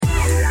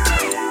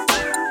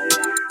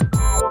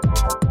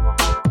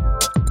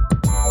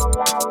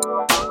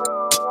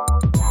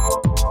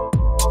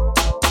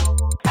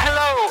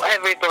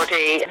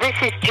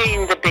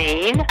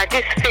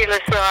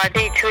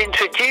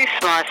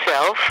introduce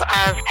myself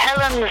as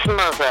Helen's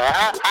mother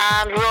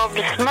and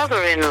Rob's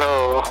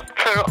mother-in-law.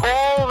 For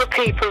all the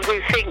people who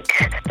think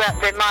that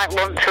they might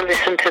want to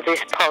listen to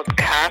this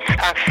podcast,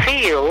 I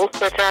feel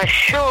that I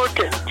should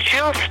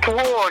just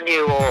warn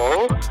you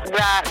all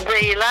that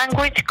the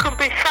language could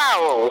be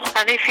foul.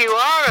 And if you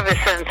are of a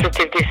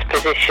sensitive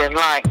disposition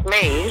like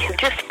me,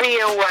 just be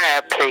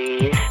aware,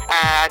 please.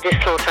 I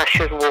just thought I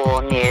should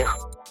warn you.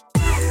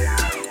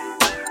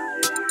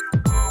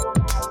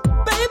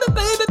 Baby.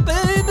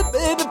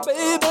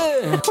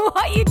 What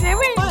are you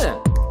doing?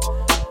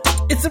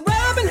 It's a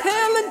Rob and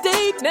Helen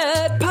date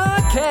night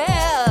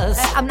podcast.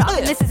 I'm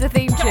not. This is a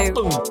theme tune.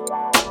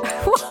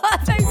 What are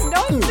those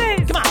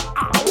noises? Come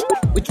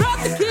on. We drop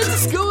the kids at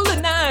school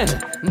at 9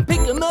 and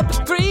pick them up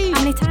at 3. How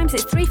many times?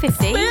 It's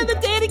 3:15. Spend the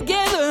day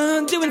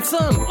together doing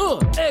some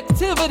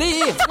activity.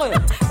 What's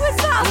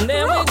that? And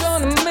then we're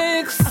gonna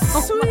make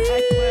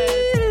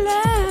sweet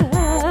love.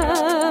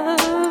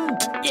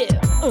 Yeah.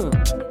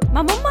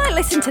 My mum might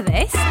listen to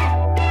this. Sweet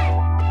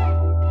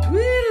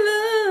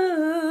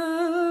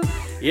love.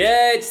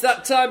 Yeah, it's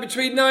that time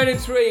between 9 and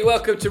 3.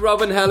 Welcome to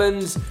Rob and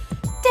Helen's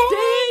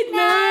Date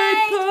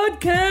Night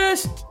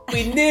Podcast.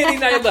 We nearly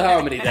nailed the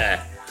harmony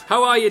there.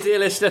 How are you, dear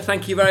listener?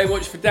 Thank you very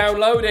much for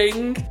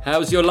downloading.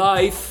 How's your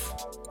life?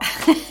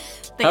 They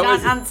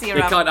can't answer you,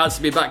 They Rob. can't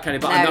answer me back, can they?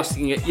 But No. I'm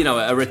asking it,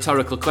 a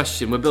rhetorical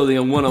question. We're building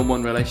a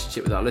one-on-one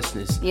relationship with our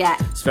listeners. Yeah.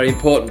 It's very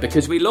important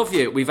because we love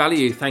you. We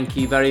value you. Thank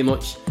you very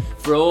much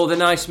for all the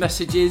nice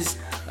messages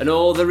and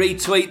all the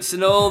retweets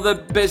and all the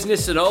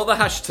business and all the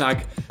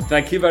hashtag.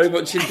 Thank you very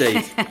much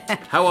indeed.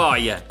 How are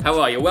you?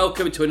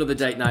 Welcome to another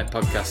Date Night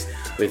podcast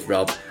with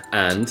Rob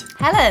and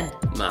Helen,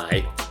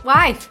 my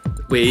wife,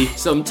 we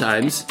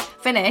sometimes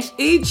finish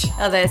each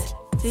others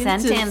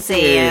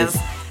sentences.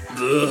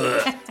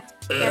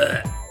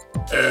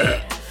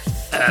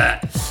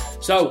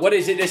 So, what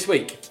is it this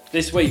week?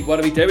 This week, what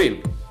are we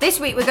doing? This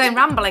week we're going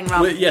rambling,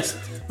 Rob.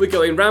 We're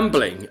going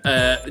rambling.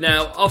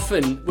 Now,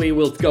 often we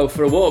will go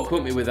for a walk,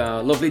 won't we, with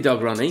our lovely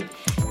dog, Ronnie?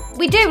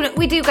 We do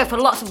go for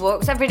lots of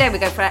walks. Every day we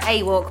go for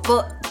a walk,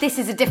 but this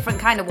is a different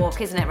kind of walk,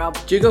 isn't it, Rob?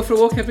 Do you go for a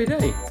walk every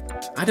day?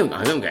 I don't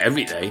go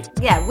every day.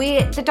 Yeah,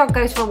 the dog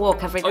goes for a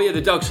walk every day. Oh, yeah,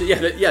 the dog.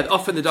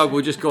 Often the dog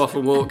will just go off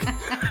and walk.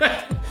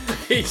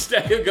 Each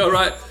day he'll go,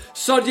 right,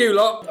 sod you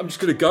lot, I'm just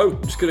going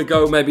to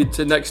go maybe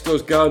to next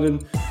door's garden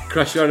and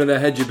crash around in their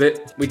hedge a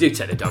bit. We do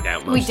take the dog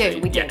out most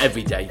days. We do. Yeah,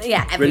 every day.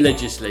 Yeah, every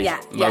religiously, day.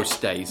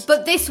 most days.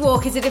 But this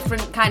walk is a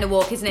different kind of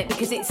walk, isn't it?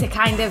 Because it's a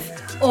kind of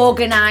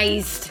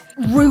organised,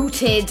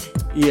 rooted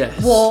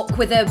walk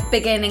with a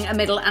beginning, a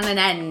middle and an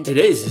end. It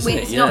is, isn't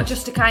it? It's not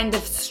just a kind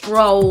of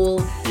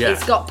stroll. Yeah.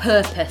 It's got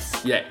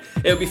purpose. Yeah.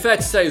 It would be fair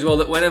to say as well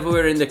that whenever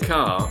we're in the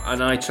car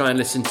and I try and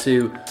listen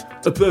to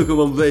a programme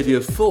on Radio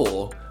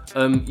 4,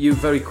 you're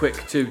very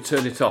quick to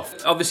turn it off.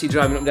 Obviously,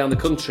 driving up and down the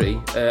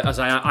country, as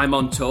I'm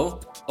on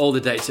tour, all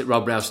the dates at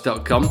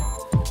robrouse.com.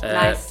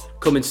 Nice.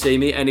 Come and see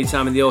me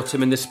anytime in the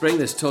autumn and the spring.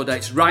 There's tour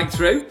dates right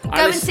through. Go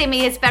and see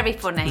me is very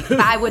funny, but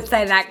I would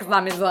say that because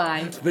I'm his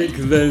wife. Thank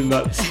you very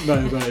much,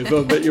 my wife.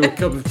 I'll bet you a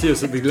cup of tea or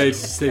something later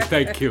to say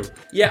thank you.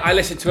 Yeah, I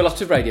listen to a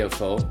lot of Radio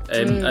 4,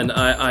 and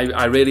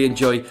I really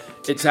enjoy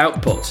its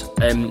output.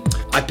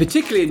 I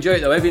particularly enjoy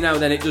it, though. Every now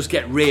and then it does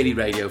get really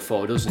Radio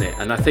 4, doesn't it?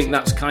 And I think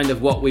that's kind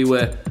of what we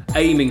were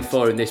aiming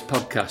for in this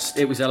podcast.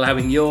 It was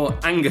allowing your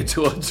anger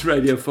towards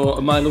Radio 4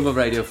 and my love of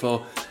Radio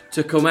 4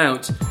 to come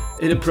out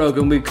in a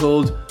programme we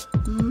called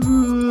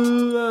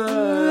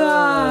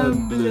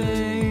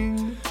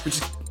Rambling, which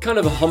is kind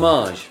of a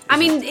homage. I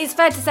mean, it's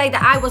fair to say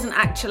that I wasn't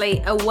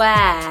actually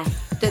aware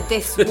that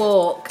this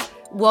walk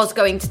was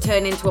going to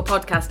turn into a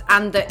podcast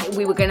and that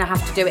we were going to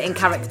have to do it in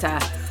character.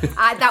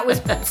 That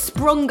was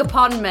sprung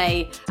upon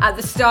me at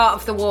the start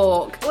of the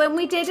walk when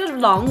we did a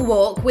long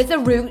walk with a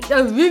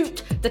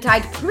route that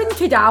I'd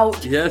printed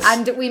out. Yes.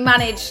 And we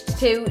managed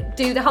to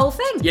do the whole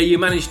thing. Yeah, you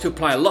managed to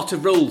apply a lot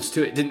of rules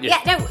to it, didn't you?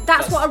 Yeah, no,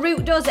 that's what a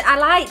route does. I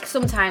like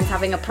sometimes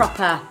having a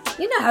proper,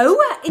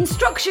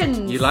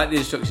 instructions. You like the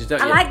instructions, don't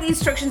you? I like the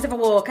instructions of a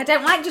walk. I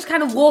don't like just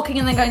kind of walking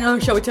and then going, oh,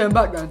 shall we turn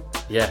back then?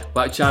 Yeah,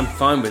 which I'm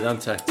fine with,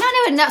 aren't I? No,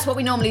 and that's what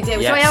we normally do,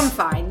 so I Yes. am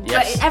fine.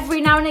 Yes. But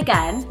every now and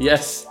again,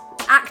 Yes.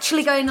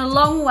 actually going a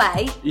long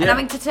way Yeah. and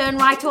having to turn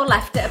right or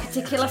left at a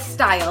particular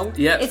style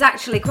Yeah. is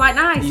actually quite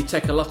nice. You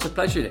take a lot of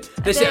pleasure in it.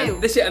 do.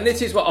 This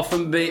is what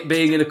often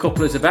being in a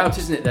couple is about,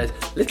 isn't it? There's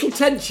little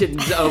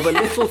tensions over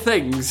little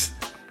things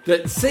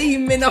that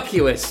seem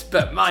innocuous,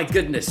 but my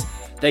goodness,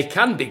 they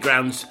can be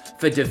grounds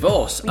for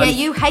divorce. Yeah,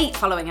 you hate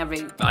following a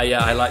route.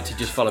 I like to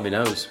just follow my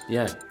nose.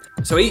 Yeah.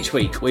 So each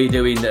week we're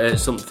doing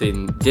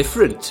something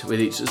different with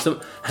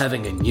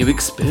having a new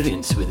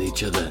experience with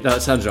each other. No,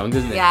 that sounds wrong,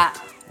 doesn't it? Yeah.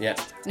 Yeah.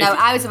 No,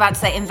 I was about to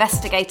say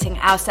investigating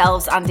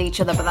ourselves and each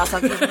other, but that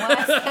sounds even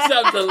worse. That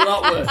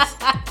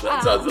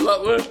sounds a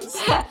lot worse.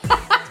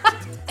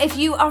 If If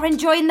you are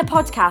enjoying the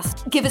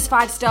podcast, give us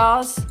 5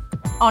 stars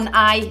on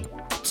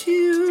iTunes.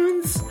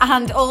 iTunes.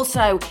 And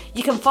also,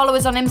 you can follow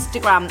us on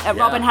Instagram at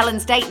Rob and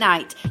Helen's Date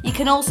Night. You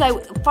can also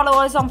follow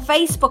us on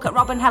Facebook at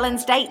Rob and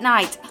Helen's Date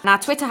Night. And our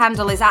Twitter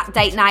handle is at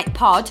Date Night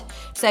Pod.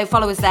 So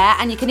follow us there.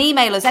 And you can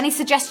email us any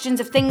suggestions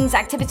of things,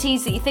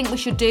 activities that you think we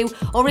should do.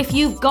 Or if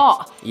you've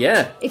got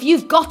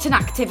an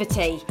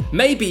activity.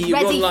 Maybe you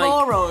ready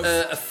run for like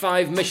us. a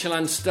 5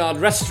 Michelin starred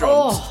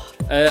restaurant.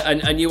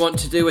 And you want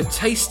to do a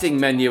tasting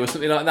menu or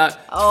something like that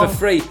for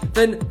free,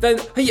 then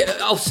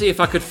I'll see if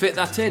I could fit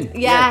that in.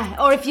 Yeah,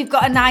 or if you've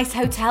got a nice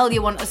hotel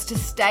you want us to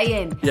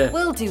stay in,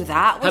 we'll do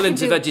that.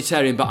 Helen's a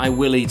vegetarian, but I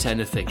will eat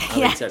anything.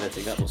 I'll eat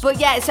anything. So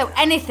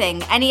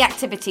anything, any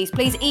activities,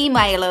 please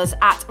email us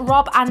at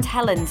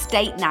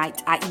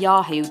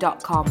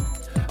robandhelensdatenight@yahoo.com.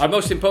 And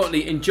most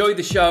importantly, enjoy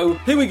the show.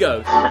 Here we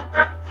go.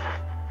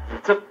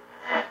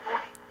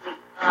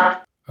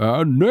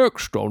 And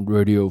next on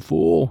Radio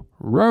 4,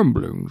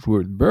 Ramblings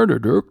with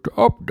Benedict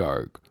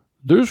Updike.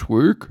 This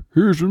week,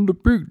 he's in the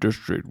Peak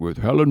District with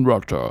Helen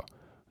Rutter.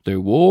 They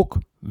walk,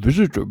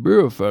 visit a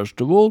beer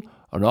festival,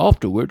 and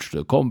after which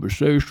the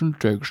conversation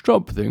takes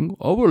something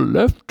of a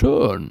left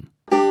turn.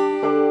 Rambling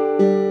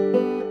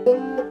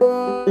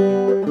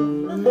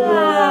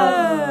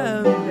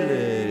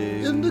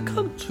in the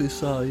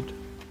countryside.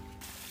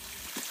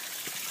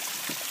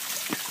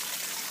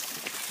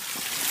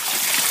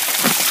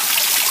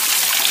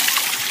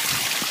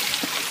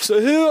 So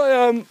here I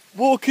am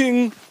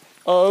walking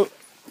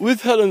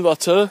with Helen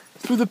Rutter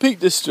through the Peak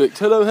District.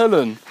 Hello,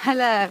 Helen.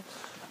 Hello.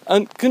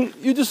 And can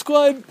you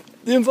describe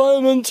the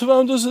environment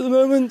around us at the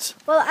moment?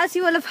 Well, as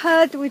you will have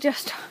heard, we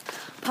just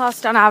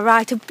passed on our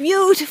right a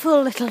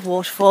beautiful little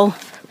waterfall,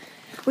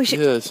 which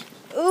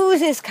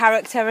oozes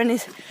character and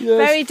is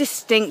very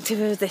distinctive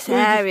of this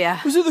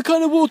area. Was it the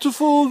kind of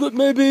waterfall that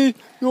maybe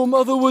your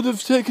mother would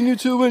have taken you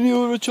to when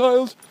you were a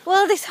child?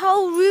 Well, this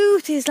whole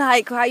route is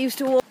like where I used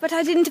to walk, but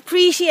I didn't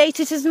appreciate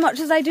it as much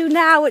as I do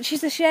now, which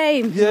is a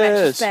shame in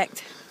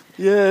retrospect.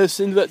 Yes,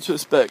 in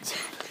retrospect.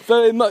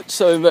 Very much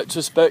so in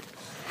retrospect.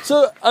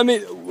 So, I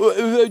mean,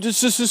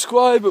 just to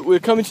describe it, we're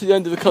coming to the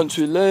end of a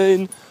country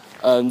lane,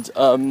 and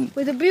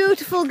with a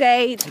beautiful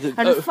gate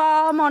and a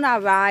farm on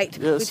our right,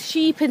 with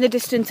sheep in the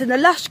distance and the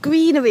lush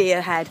greenery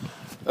ahead.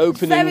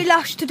 Very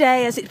lush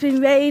today, as it's been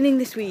raining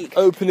this week.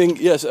 Opening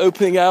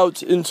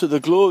out into the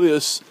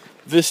glorious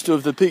vista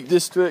of the Peak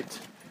District.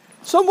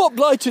 Somewhat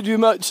blighted, you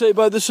might say,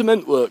 by the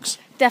cement works.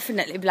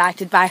 Definitely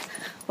blighted by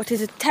what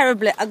is a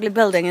terribly ugly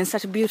building in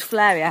such a beautiful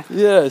area.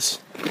 Yes.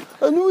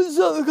 And was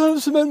that the kind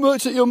of cement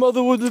works that your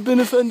mother would have been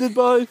offended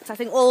by? I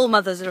think all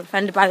mothers are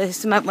offended by the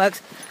cement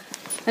works,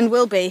 and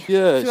will be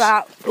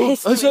throughout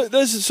history. So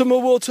there's some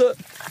more water.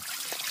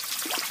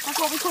 That's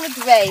what we call a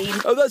drain.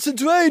 Oh, that's a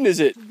drain, is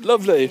it?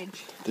 Lovely.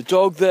 The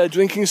dog there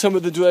drinking some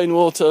of the drain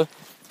water.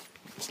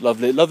 It's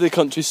lovely, lovely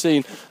country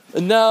scene.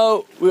 And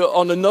now we're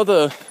on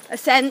another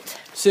ascent.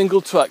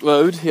 Single track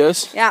road,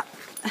 yes. Yeah.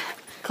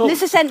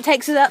 This ascent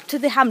takes us up to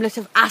the hamlet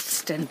of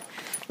Aston,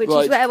 which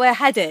is where we're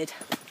headed.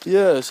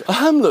 Yes, a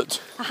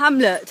hamlet. A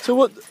hamlet. So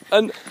what?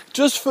 And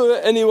just for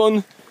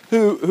anyone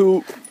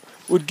who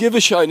would give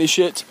a shiny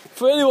shit,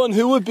 for anyone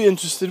who would be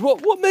interested,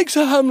 what makes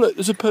a hamlet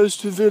as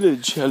opposed to a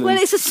village, Helen? Well,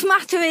 it's a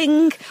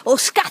smattering or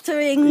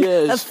scattering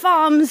of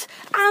farms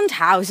and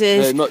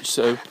houses. Very much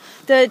so.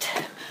 That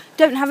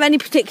don't have any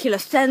particular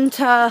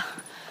centre.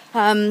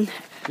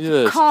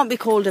 Can't be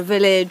called a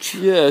village.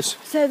 Yes.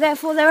 So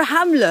therefore they're a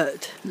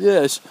hamlet.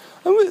 Yes.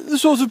 And the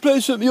sort of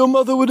place that your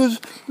mother would have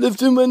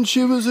lived in when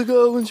she was a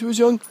girl, when she was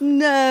young?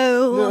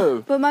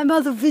 No. But my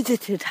mother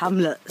visited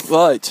hamlets.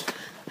 Right.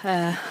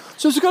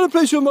 So it's the kind of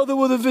place your mother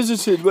would have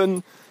visited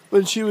when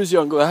she was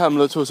younger, a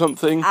hamlet or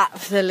something?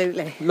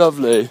 Absolutely.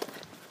 Lovely.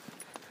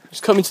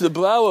 It's coming to the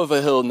brow of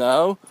a hill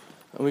now,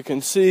 and we can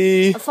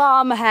see... a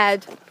farm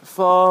ahead. A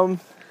farm.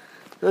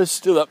 There's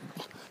still that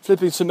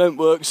flipping cement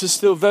works. There's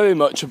still very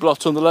much a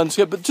blot on the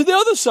landscape, but to the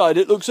other side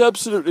it looks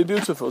absolutely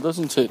beautiful,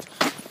 doesn't it?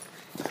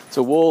 It's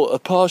a wall, a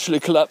partially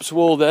collapsed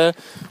wall there.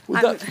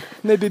 Would that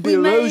maybe be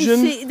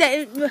erosion?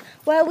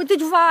 Well, with the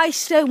dry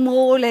stone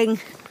walling,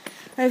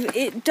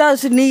 it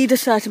does need a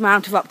certain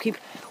amount of upkeep.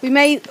 We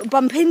may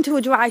bump into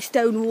a dry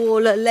stone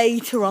waller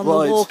later on the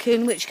walk,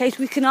 in which case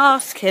we can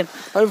ask him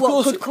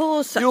what could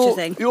cause such a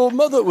thing. Your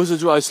mother was a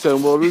dry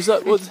stone waller, is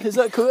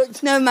that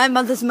correct? No, my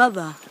mother's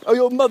mother. Oh,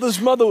 your mother's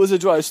mother was a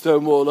dry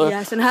stone waller?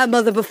 Yes, and her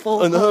mother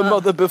before her. And her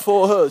mother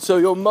before her. So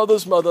your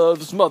mother's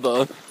mother's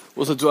mother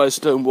was a dry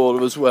stone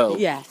waller as well?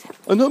 Yes.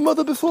 And her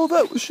mother before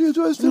that, was she a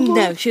dry stone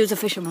waller? No, she was a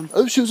fisherman.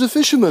 Oh, she was a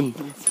fisherman?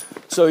 Yes.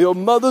 So your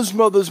mother's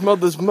mother's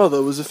mother's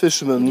mother was a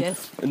fisherman.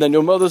 Yes. And then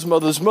your mother's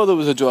mother's mother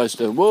was a dry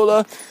stone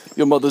waller.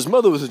 Your mother's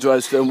mother was a dry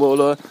stone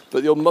waller,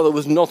 but your mother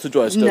was not a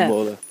dry stone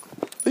waller.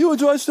 Are you a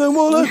dry stone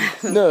waller?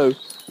 No.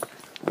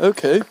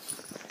 Okay.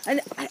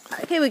 And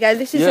here we go,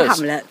 this is a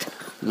hamlet.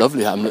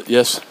 Lovely hamlet,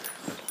 yes.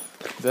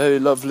 Very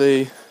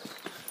lovely.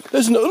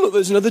 There's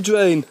another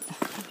drain.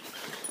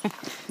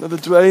 Another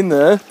drain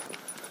there.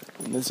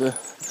 And there's a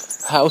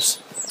house.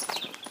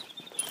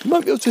 You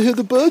might be able to hear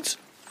the birds.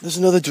 There's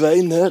another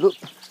drain there, look.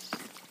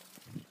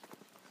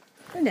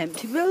 No,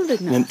 empty building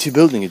An now. empty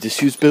building, a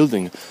disused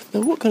building.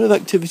 Now, what kind of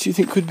activity do you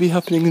think could be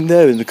happening in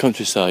there in the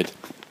countryside?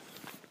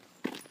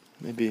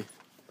 Maybe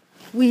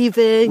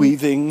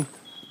Weaving.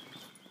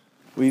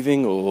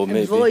 Weaving, or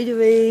maybe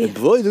Embroidery.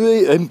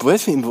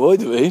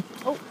 Embroidery.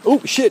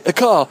 Oh shit! A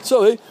car.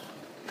 Sorry.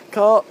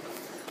 Car.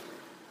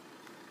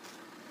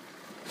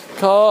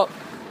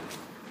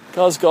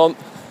 Car's gone.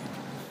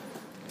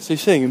 So you're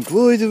saying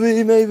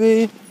embroidery,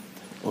 maybe,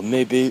 or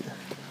maybe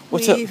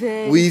what's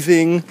Weaving.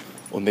 Weaving,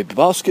 or maybe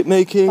basket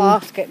making,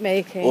 Basket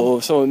making.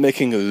 or someone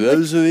making a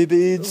rosary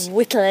beads,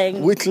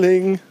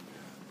 Whittling.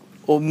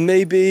 or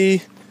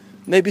maybe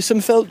some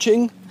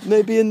felching,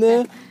 maybe in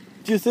there.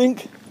 Do you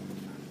think?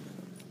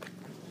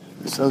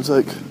 It sounds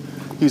like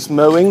he's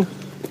mowing.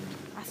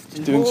 He's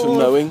doing some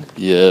mowing.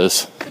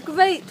 Yes. The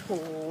Great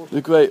Hall.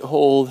 The Great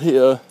Hall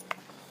here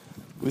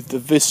with the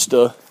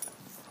vista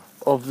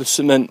of the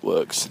cement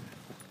works.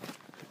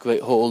 The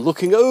Great Hall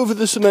looking over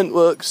the cement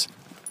works.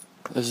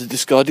 There's a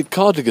discarded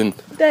cardigan.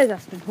 There's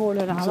Aston Hall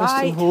on our There's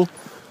Aston right. Hall.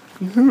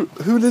 And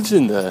who lives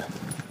in there?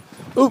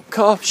 Oh,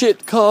 car.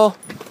 Shit, car.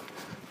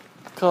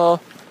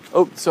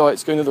 Oh, sorry,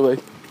 it's going the other way.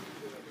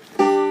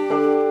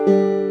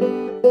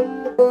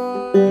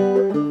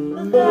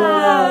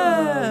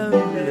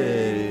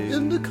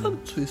 In the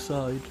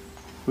countryside.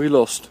 We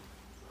lost.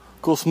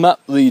 Of course, map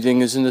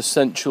reading is an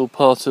essential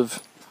part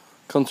of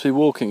country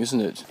walking,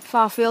 isn't it?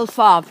 Farfield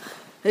Farm.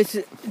 It's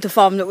the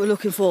farm that we're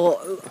looking for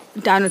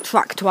down a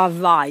track to our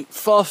right.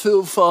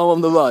 Farfield Farm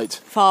on the right.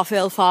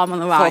 Farfield Farm on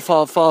the right.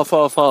 Far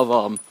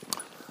farm.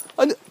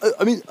 And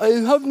I mean, I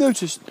have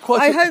noticed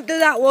quite. I hope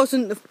that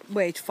wasn't the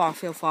way to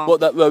Farfield Farm. What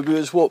that road we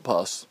just walked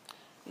past.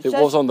 It says-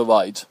 was on the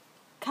right.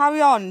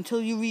 Carry on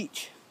until you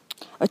reach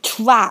a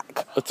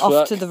track A track,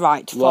 off to the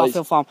right to right.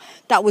 Farfield Farm.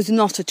 That was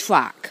not a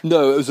track.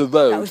 No, it was a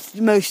road. That was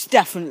most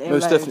definitely a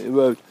Most road. definitely a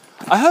road.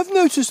 I have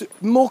noticed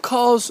more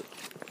cars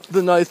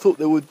than I thought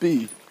there would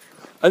be.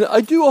 And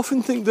I do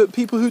often think that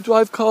people who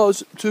drive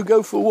cars to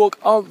go for a walk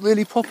aren't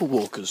really proper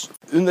walkers.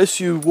 Unless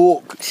you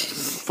walk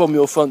from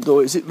your front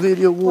door, is it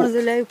really a One walk? of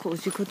the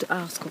locals, you could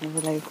ask one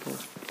of the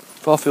locals.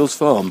 Farfield's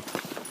Farm.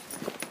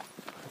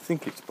 I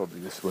think it's probably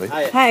this way.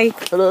 Hey,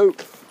 Hello.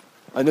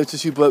 I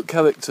noticed you broke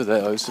character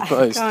there. I was I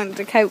surprised.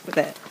 can't cope with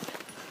it.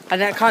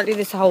 And I can't do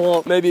this whole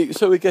walk. Maybe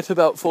so we get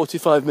about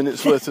 45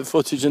 minutes worth of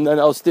footage and then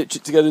I'll stitch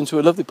it together into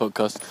a lovely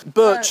podcast.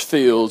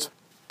 Birchfield.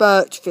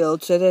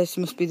 Birchfield, so this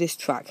must be this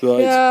track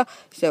Right. here.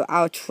 So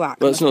our track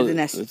Well, must it's be not- the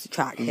next it's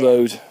track here.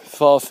 Road.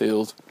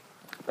 Farfield.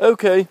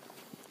 Okay.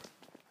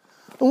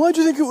 And why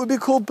do you think it would be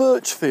called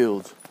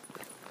Birchfield?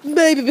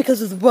 Maybe because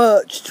of the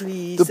birch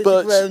trees The that birch-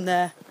 have grown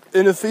there.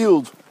 In a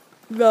field.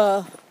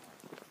 Yeah.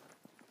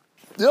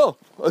 Yeah,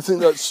 I think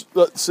that's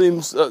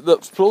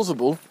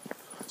plausible.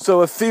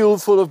 So a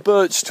field full of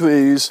birch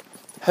trees,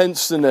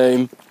 hence the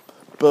name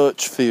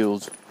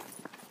Birchfield.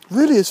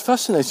 Really, it's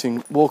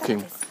fascinating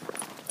walking.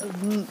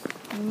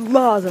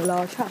 Rather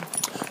large house.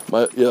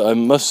 I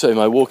must say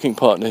my walking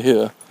partner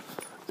here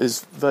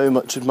is very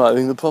much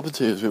admiring the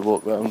property as we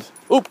walk round.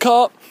 Oh,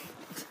 car!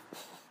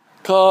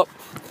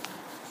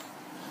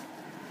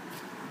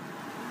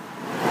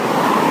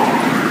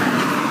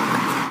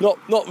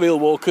 Not real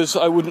walkers,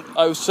 I would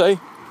say.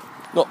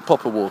 Not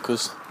proper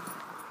walkers.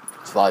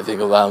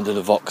 Driving around in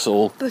a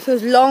Vauxhall. But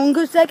as long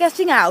as they're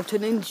getting out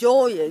and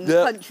enjoying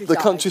the countryside. The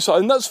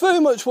countryside. And that's very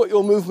much what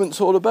your movement's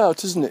all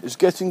about, isn't it? Is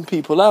getting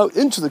people out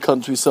into the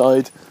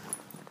countryside.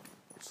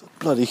 It's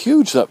bloody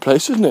huge, that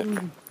place, isn't it?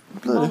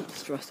 Bloody.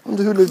 Monstrous. I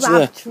wonder who lives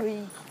there.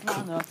 Crabtree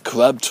Manor.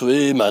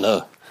 Crabtree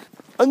Manor.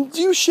 And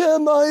do you share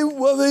my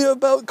worry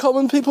about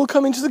common people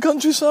coming to the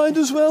countryside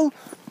as well?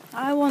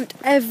 I want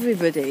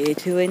everybody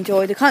to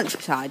enjoy the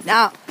countryside.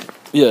 Now,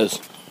 Yes.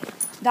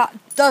 that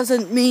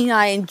doesn't mean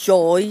I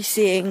enjoy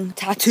seeing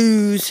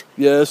tattoos,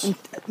 Yes.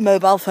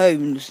 mobile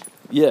phones,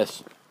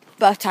 Yes.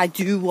 but I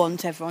do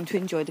want everyone to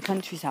enjoy the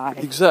countryside.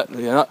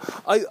 Exactly. And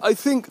I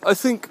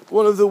think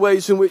one of the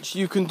ways in which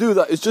you can do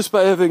that is just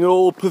by having an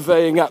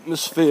all-pervading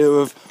atmosphere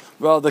of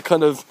rather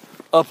kind of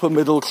upper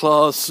middle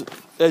class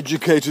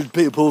educated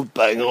people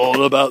banging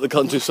all about the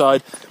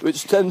countryside,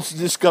 which tends to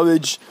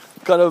discourage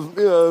kind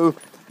of,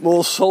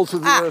 more salt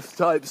of the earth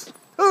types.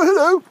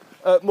 Oh,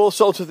 hello! More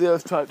salt of the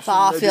earth types. maybe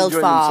Farfield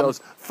enjoying Farm.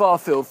 themselves.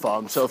 Farfield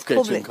Farm,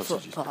 self-catering Public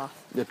cottages.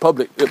 footpath. Yeah,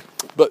 public.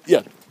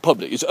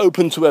 Public. It's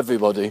open to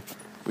everybody.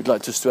 We'd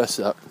like to stress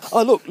that.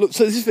 Oh, look.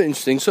 So this is very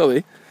interesting.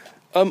 Sorry.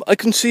 I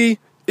can see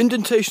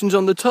indentations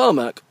on the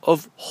tarmac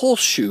of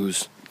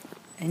horseshoes.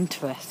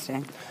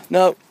 Interesting.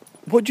 Now,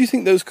 what do you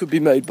think those could be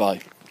made by?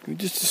 Can you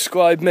just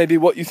describe maybe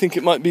what you think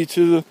it might be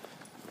to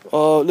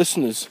our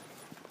listeners?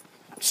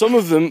 Some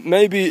of them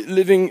may be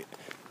living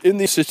in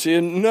the city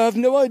and have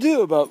no idea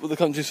about the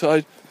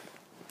countryside.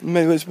 In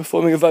many ways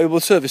performing a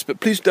valuable service, but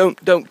please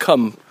don't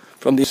come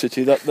from the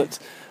city. That's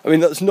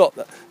not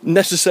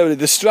necessarily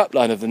the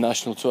strapline of the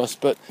National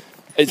Trust, but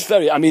it's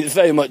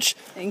very much.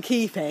 In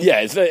keeping. Yeah,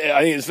 I think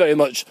it's very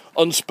much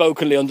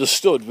unspokenly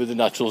understood with the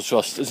National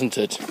Trust, isn't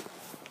it?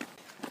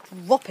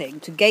 Whopping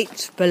to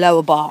gates below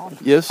a barn.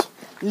 Yes.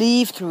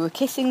 Leave through a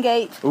kissing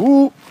gate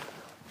Ooh.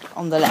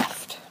 on the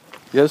left.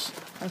 Yes.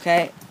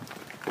 Okay.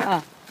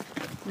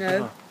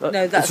 No,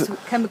 that's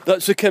chemical.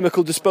 That's a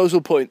chemical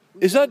disposal point.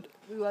 Is that?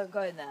 We won't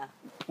go in there.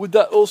 Would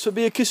that also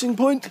be a kissing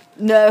point?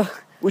 No.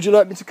 Would you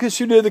like me to kiss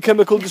you near the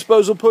chemical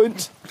disposal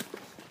point?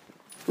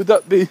 Would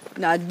that be?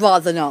 No, I'd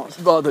rather not.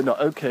 Rather not.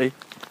 Okay.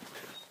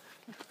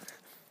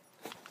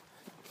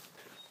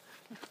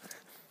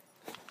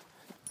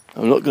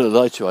 I'm not going to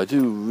lie to you. I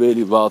do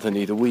really rather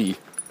need a wee.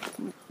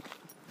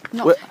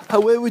 Not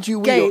Where would you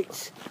wee?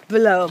 gates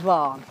below a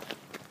barn.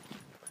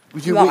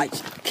 Would you Right, wee?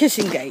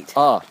 kissing gate.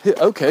 Here,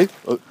 okay.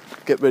 Oh,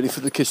 get ready for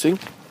the kissing.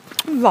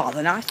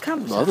 Rather nice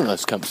campsite. Rather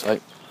nice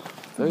campsite.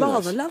 Very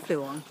Rather nice. lovely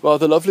one.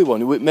 Rather lovely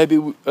one. Maybe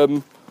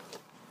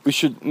we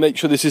should make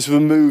sure this is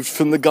removed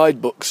from the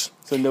guidebooks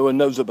so no one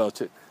knows about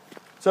it.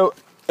 So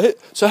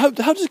how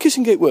does a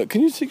kissing gate work?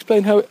 Can you just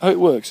explain how it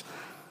works?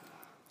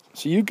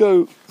 So you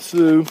go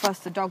through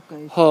First the dog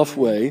goes.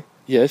 halfway.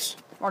 Yes.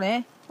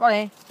 Ronnie.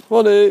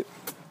 Ronnie.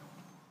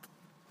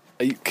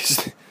 You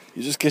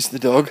just kiss the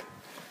dog.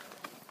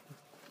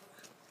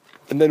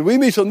 And then we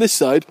meet on this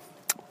side.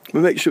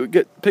 We make sure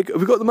have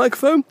we got the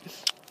microphone?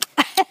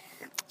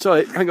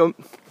 Sorry, hang on.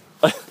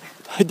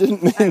 I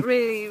didn't mean.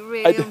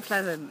 Really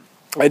unpleasant.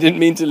 I didn't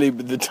mean to lead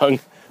with the tongue.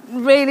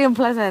 Really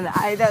unpleasant.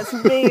 That's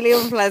a really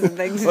unpleasant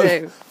thing to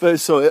do. Very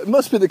sorry. It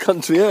must be the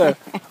country air.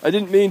 I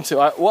didn't mean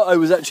to. What I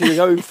was actually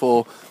going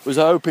for was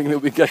hoping that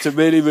we'd get a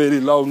really, really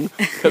long,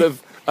 kind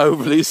of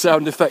overly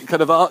sound effect,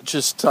 kind of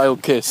Archer-style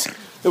kiss.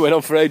 It went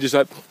on for ages,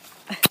 like.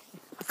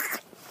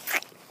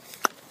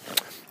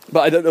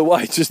 But I don't know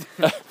why. Just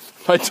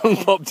my tongue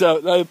popped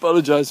out, and I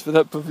apologise for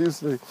that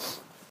profusely.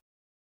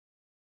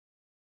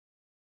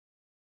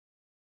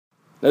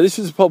 Now this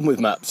is a problem with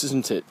maps,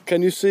 isn't it?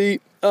 Can you see?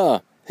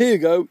 Here you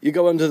go. You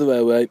go under the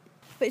railway.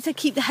 But it said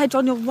keep the hedge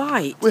on your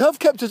right. We have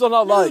kept it on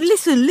our right.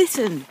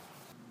 Listen.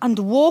 And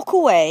walk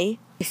away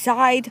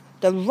beside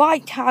the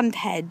right-hand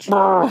hedge,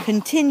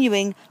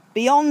 continuing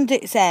beyond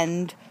its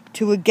end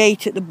to a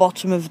gate at the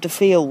bottom of the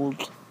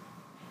field.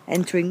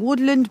 Entering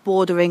woodland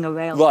bordering a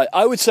railway. Right,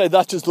 I would say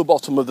that is the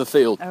bottom of the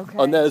field. Okay.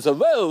 And there's a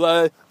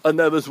railway and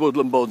there is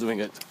woodland bordering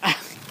it.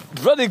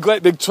 Very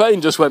great big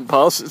train just went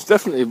past. It's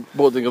definitely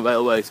bordering a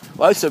railway.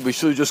 Well, I said we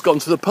should have just gone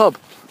to the pub.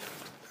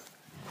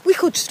 We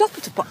could stop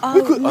at a pub.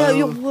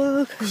 You're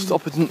working.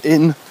 Stop at an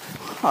inn.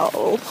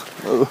 Oh,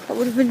 that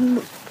would have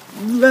been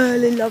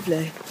really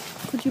lovely.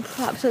 Could you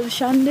perhaps have a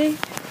shandy?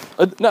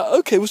 Now,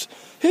 okay,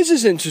 here's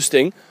this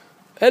interesting.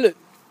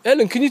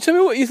 Ellen, can you tell me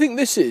what you think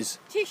this is?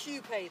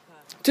 Tissue paper.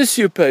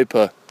 Tissue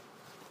paper.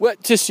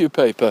 Wet tissue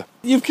paper.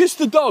 You've kissed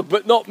the dog,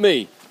 but not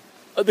me.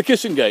 At the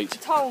kissing gate.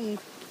 Tongue.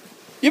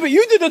 Yeah, but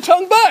you did a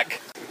tongue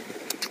back.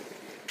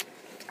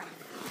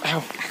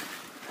 Ow.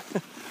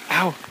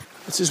 Ow.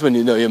 This is when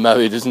you know you're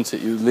married, isn't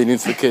it? You lean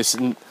into the kiss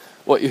and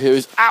what you hear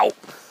is, ow.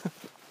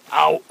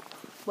 Ow.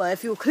 Well,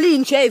 if you're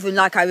clean shaven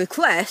like I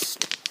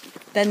request,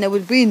 then there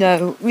would be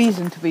no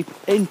reason to be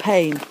in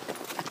pain.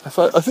 I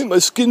think my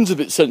skin's a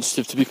bit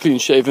sensitive to be clean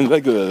shaven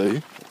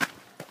regularly.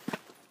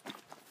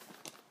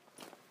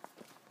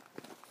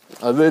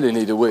 I really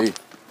need a wee.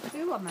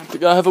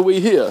 Think I have a wee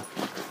here?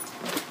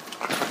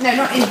 No,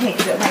 not in here,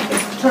 but make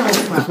the tunnel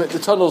smell. Make the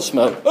tunnel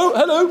smell. Oh,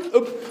 hello!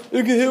 Oh,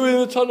 you can hear me in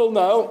the tunnel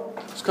now.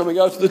 It's coming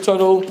out of the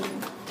tunnel.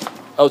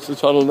 Out of the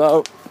tunnel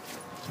now.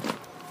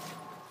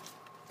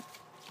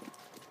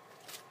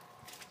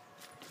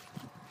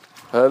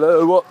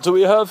 Hello, what do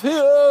we have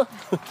here?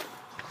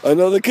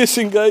 Another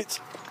kissing gate.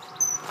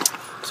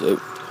 So,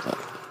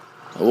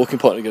 our walking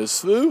partner goes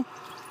through.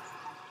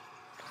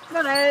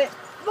 Money.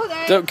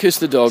 Don't kiss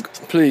the dog.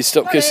 Please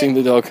stop kissing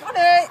the dog. Money.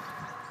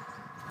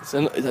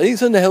 I think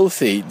it's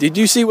unhealthy. Did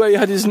you see where he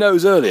had his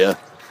nose earlier?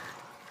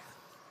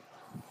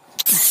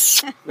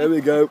 There we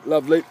go.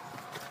 Lovely.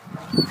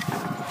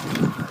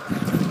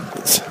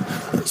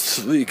 That's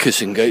 3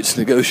 kissing gates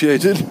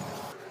negotiated.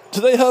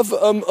 Do they have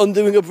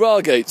undoing of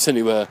bra gates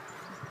anywhere?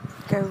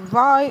 Go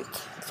right.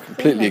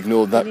 Completely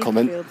ignored that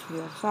comment. To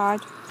the other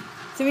side.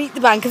 To meet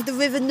the bank of the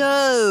River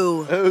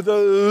No. Oh,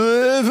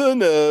 the river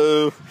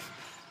no.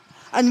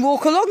 And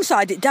walk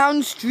alongside it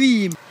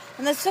downstream.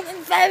 And there's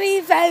something very,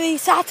 very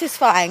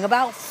satisfying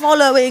about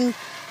following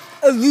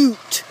a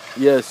route.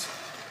 Yes.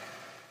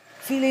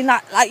 Feeling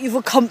like you've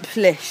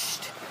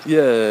accomplished.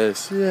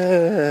 Yes.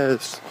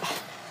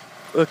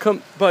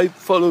 By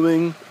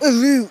following A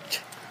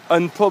route.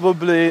 and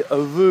probably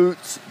a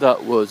route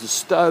that was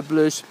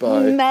established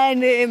by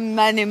Many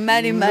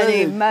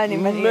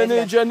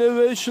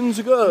generations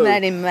ago.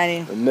 Many.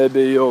 And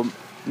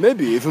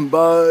maybe even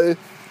by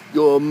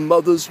your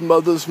mother's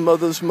mother's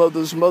mother's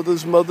mother's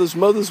mother's mother's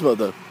mother's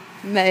mother.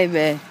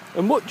 Maybe.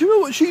 And do you know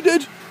what she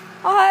did?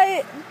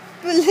 I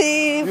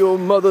believe... Your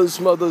mother's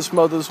mother's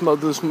mother's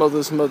mother's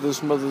mother's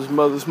mother's mother's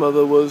mother's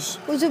mother was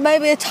Was it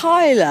maybe a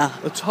tiler?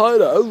 a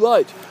tiler. Oh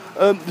right.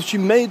 She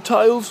made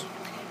tiles.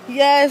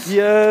 Yes.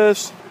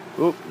 Yes.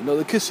 Oh,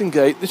 another kissing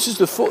gate. This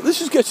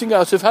is getting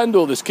out of hand.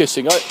 All this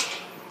kissing.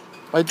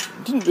 I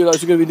didn't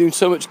realise we were going to be doing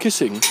so much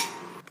kissing.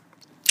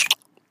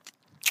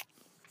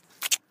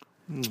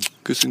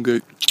 Kissing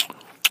gate.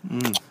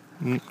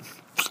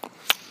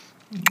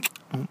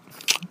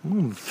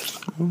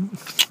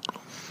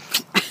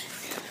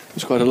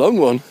 It's quite a long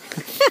one.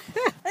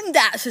 And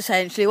that's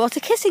essentially what a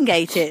kissing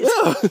gate is.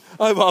 Yeah,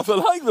 I rather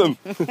like them.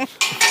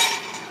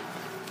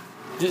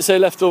 Did it say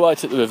left or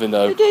right at the river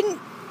now? I didn't.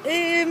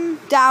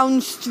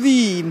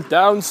 Downstream.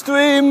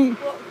 Downstream.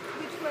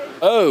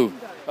 Oh,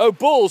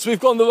 balls, we've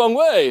gone the wrong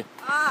way.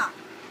 Ah,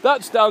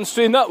 That's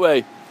downstream that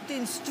way. the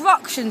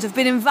instructions have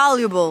been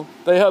invaluable.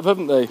 They have,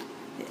 haven't they?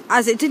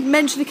 As it didn't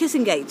mention a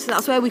kissing gate, so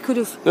that's where we could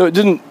have No, it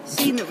didn't.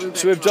 seen that we were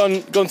So we've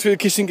gone through the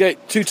kissing gate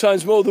 2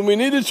 times more than we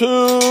needed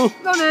to.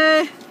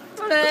 Ronnie!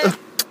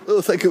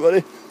 Oh, thank you,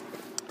 buddy.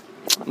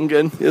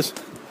 Again, yes.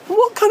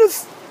 What kind of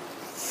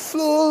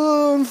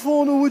flora and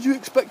fauna would you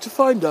expect to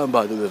find down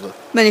by the river?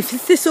 Many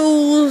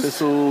thistles,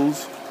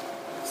 Thistles.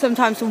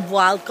 sometimes some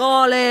wild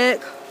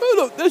garlic. Oh,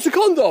 look, there's a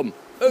condom.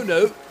 Oh,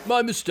 no,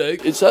 my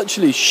mistake. It's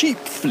actually sheep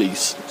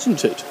fleece,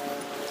 isn't it?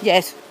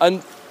 Yes.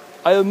 And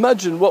I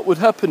imagine what would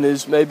happen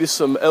is maybe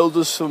some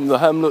elders from the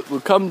hamlet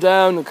would come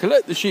down and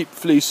collect the sheep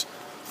fleece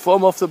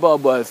from off the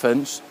barbed wire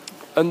fence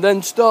and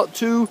then start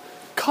to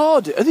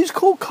card it. Are these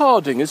called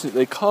carding, isn't it?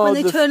 They card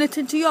When they turn it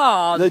into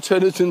yarn. They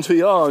turn it into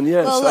yarn,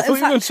 yes. Well, I thought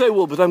you were going to say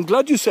wool, but I'm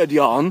glad you said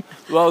yarn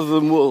rather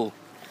than wool.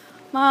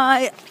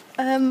 My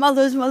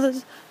mother's mother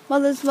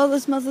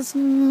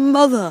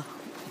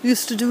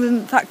used to do,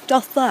 in fact,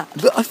 just that.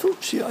 But I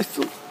thought she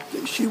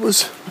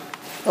was,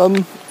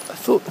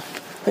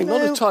 hey,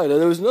 not a Tyler,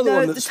 there was another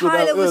one that stood out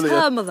Tyler was earlier.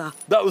 her mother.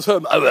 That was her,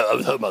 that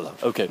was her mother,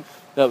 okay.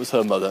 That was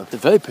her mother. It's a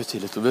very pretty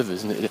little river,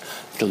 isn't it?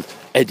 Little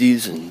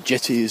eddies and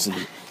jetties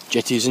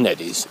and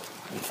eddies.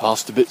 And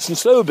faster bits and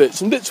slower bits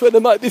and bits where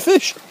there might be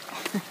fish.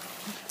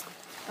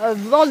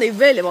 Ronnie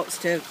really wants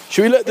to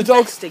Should we let the dog...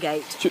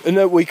 investigate.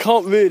 No, we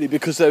can't really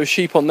because there are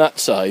sheep on that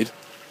side.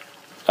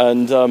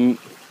 And I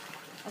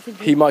think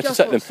he might have just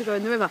set them. wants to go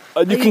in the river.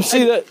 And you can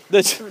see that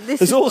This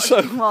there's is also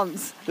what he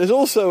wants. there's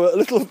also a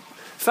little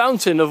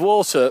fountain of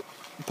water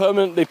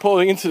permanently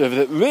pouring into the river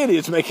that really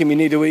is making me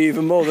need a wee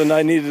even more than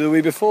I needed a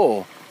wee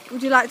before.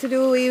 Would you like to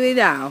do a wee wee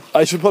now?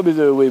 I should probably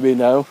do a wee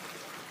now.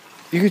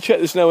 You can check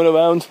there's no one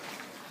around.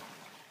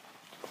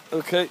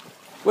 Okay.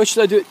 Where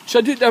should I do it?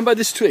 Should I do it down by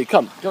this tree?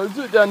 Come. Do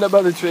it down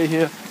by the tree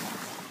here.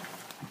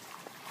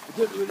 I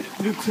don't really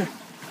need to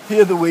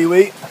hear the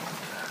wee.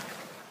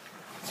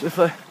 So if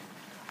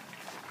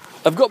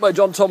I've got my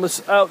John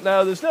Thomas out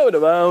now, there's no one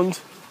around.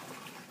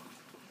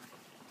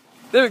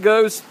 There it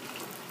goes.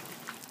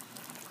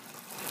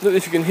 I don't know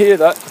if you can hear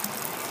that.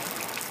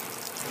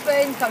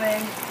 Train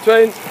coming.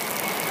 Train.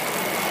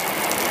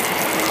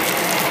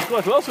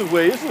 Quite a lot of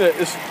wee, isn't it?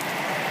 It's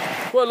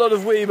quite a lot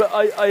of wee, but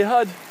I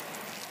had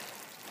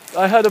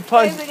a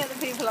pint. Waving at the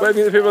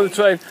people On the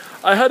train.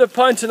 I had a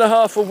pint and a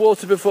half of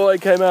water before I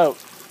came out.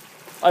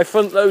 I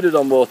front loaded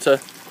on water.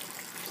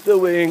 Still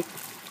weeing.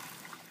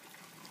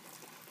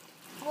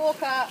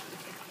 Walker.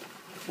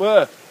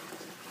 Where?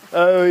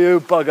 Oh, you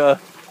bugger.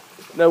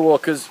 No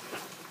walkers.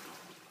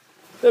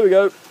 There we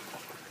go.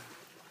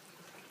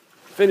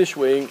 Finish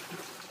weeing.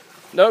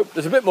 No,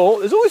 there's a bit more.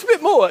 There's always a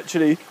bit more,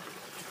 actually.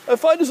 I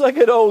find as I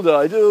get older,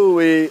 I do a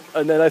wee,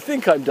 and then I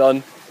think I'm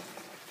done.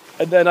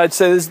 And then I'd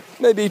say there's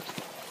maybe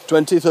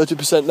 20,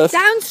 30% left.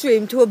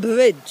 Downstream to a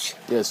bridge.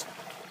 Yes.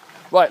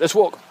 Right, let's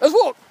walk. Let's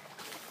walk!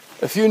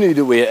 If you need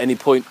a wee at any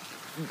point,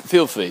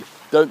 feel free.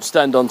 Don't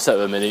stand on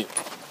ceremony.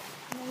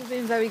 You've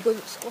been very good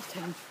at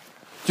squatting.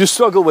 Do you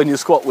struggle when you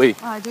squat wee?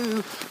 I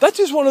do. That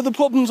is one of the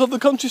problems of the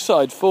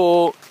countryside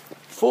for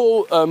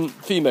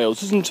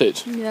females, isn't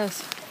it?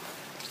 Yes.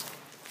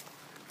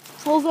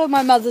 Although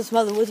my mother's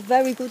mother was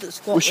very good at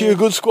squatting. Was she a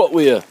good squat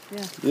weir?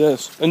 Yeah.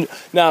 Yes. And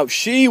now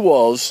she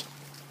was,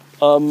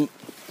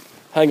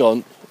 hang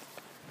on,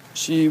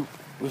 she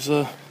was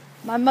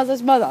My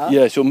mother's mother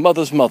yes, your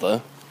mother's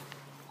mother.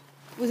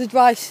 was a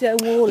dry stone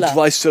waller.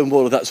 Dry stone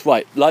waller, that's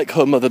right. Like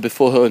her mother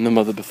before her and the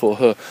mother before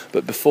her.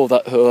 But before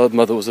that, her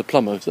mother was a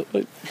plumber. Is that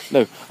right?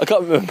 No, I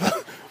can't remember.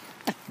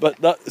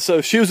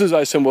 So she was a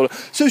dry stone waller.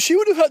 So she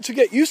would have had to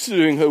get used to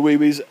doing her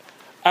wee-wees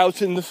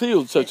out in the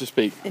field, so to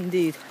speak.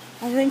 Indeed.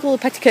 I think all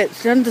the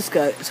petticoats and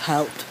underskirts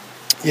helped.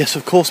 Yes,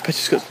 of course,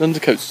 petticoats and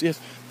undercoats. Yes,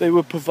 they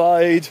would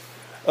provide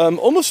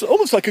almost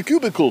like a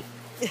cubicle.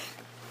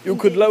 You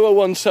could lower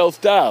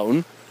oneself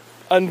down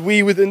and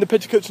wee within the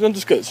petticoats and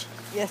underskirts.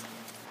 Yes.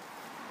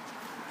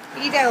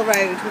 Edale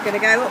Road, we're going to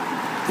go up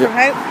Yep. from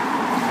Hope.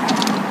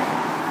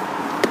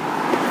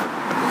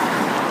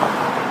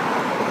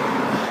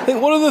 I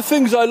think one of the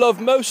things I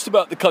love most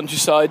about the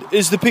countryside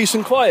is the peace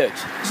and quiet,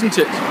 isn't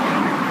it?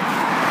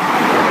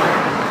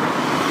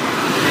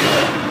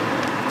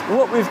 And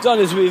what we've done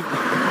is we've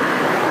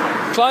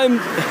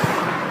climbed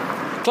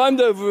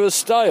over a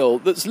stile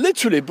that's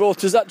literally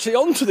brought us actually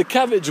onto the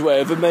carriageway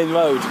of the main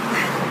road.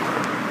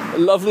 A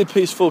lovely,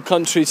 peaceful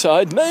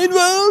countryside. Main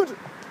road!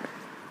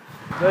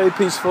 Very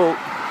peaceful.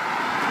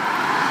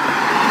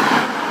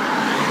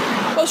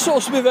 Must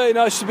also be very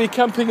nice to be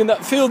camping in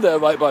that field there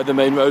right by the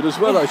main road as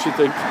well, I should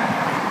think.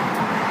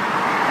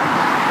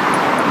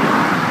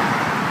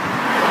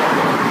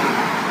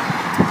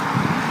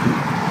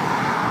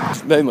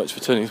 Very much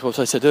returning to what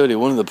I said earlier,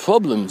 one of the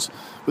problems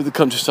with the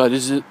countryside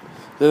is that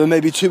there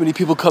may be too many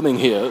people coming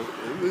here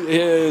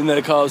in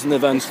their cars and their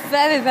vans.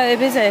 Very, very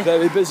busy.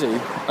 Very busy.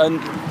 And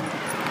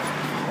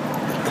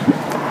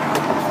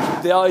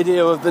the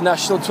idea of the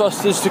National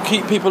Trust is to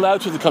keep people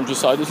out of the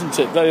countryside, isn't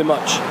it? Very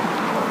much.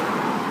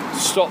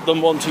 Stop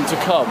them wanting to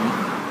come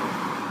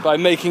by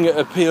making it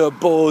appear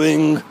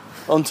boring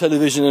on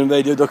television and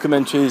radio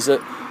documentaries that,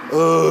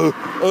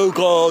 oh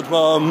God,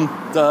 Mum,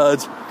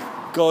 Dad,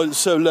 God, it's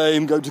so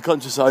lame, go to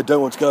countryside,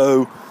 don't want to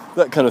go,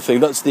 that kind of thing.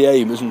 That's the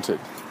aim, isn't it?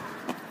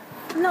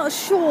 I'm not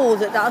sure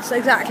that that's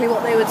exactly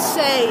what they would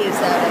say, is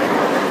there?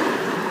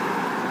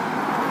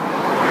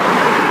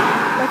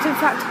 But in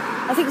fact,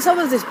 I think some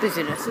of this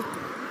busyness is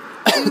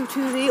due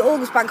to the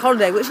August bank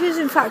holiday, which is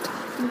in fact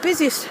the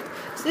busiest.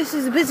 This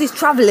is the busiest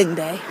travelling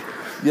day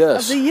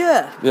of the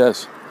year.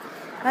 Yes.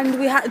 And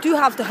we do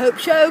have the Hope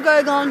Show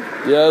going on.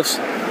 Yes.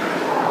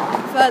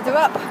 Further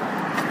up.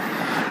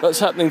 That's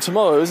happening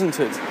tomorrow, isn't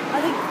it?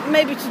 I think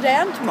maybe today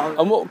and tomorrow.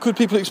 And what could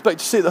people expect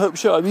to see at the Hope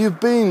Show? I mean, you've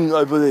been,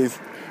 I believe.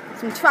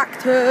 Some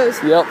tractors.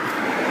 Yep.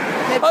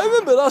 I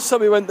remember last time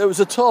we went, there was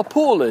a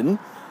tarpaulin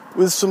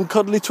with some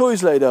cuddly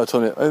toys laid out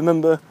on it. I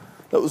remember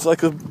that was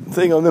like a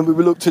thing. I remember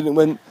we looked at it and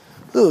went,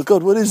 oh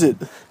God, what is it?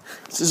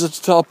 This is a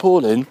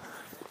tarpaulin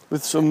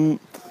with some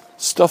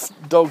stuffed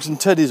dogs and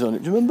teddies on it.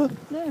 Do you remember?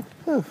 No.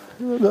 Oh,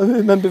 I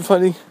remember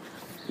finding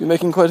you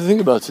making quite a thing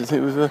about it. I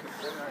think it was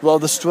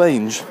rather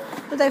strange.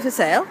 Are they for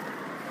sale?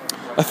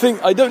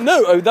 I don't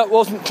know. That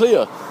wasn't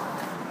clear.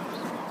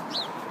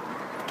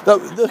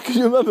 Can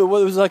you remember?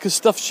 Well, it was like a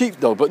stuffed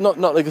sheepdog, but not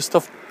like a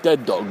stuffed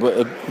dead dog, but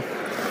a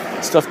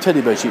stuffed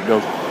teddy bear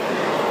sheepdog.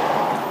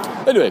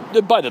 Anyway,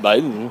 by the by.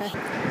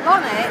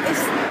 Ronnie is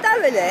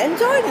thoroughly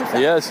enjoying himself.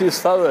 Yes, he's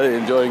thoroughly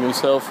enjoying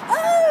himself.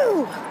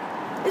 Oh,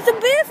 it's a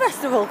beer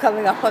festival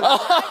coming up on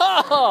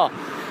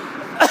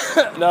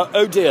Now,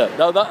 oh dear.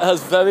 Now that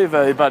has very,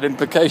 very bad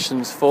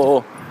implications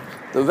for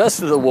the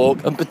rest of the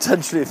walk and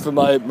potentially for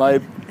my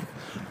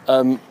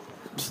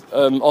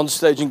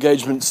on-stage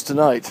engagements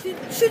tonight.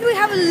 Should we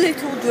have a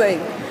little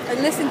drink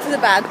and listen to the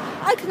band?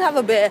 I can have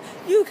a beer,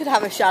 you could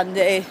have a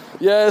shandy.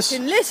 Yes. You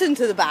can listen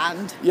to the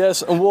band.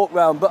 Yes, and walk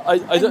round, but I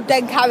don't... And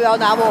then carry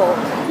on our walk.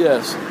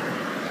 Yes.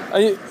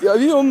 And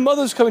your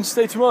mother's coming to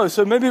stay tomorrow,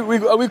 so maybe we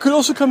could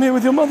also come here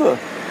with your mother.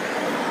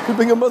 Could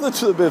bring your mother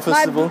to the beer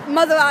festival.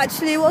 My mother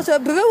actually was a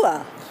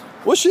brewer.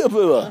 Was she a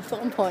brewer? At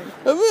some point.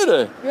 Oh,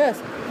 really? Yes.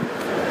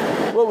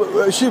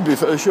 Well, she'd be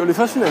surely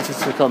fascinated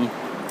to come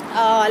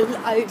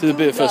to the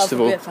beer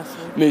festival.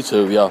 Me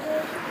too, yeah.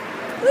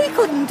 We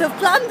couldn't have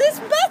planned this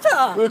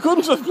better. We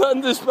couldn't have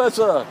planned this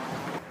better.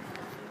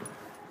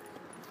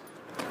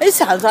 It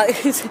sounds like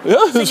he's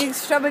singing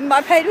Strumming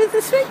My Pain with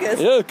His Fingers.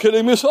 Yeah,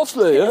 Killing Me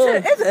Softly, yeah.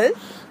 Is it?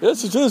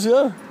 Yes, it is,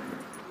 yeah.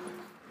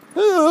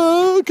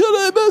 Oh,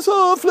 Killing Me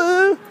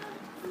Softly.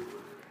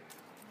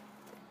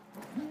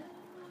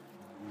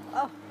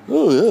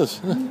 Oh,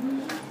 yes.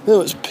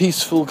 Yeah, it's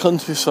peaceful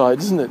countryside,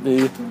 isn't it?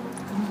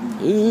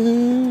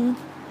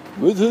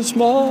 With a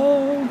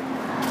smile.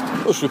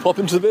 Oh, should we pop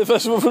into the beer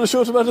festival for a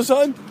short amount of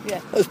time?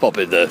 Yeah. Let's pop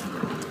in there.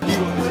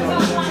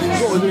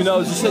 What we're doing now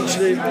is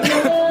essentially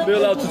be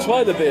allowed to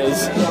try the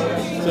beers.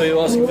 So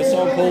you're asking for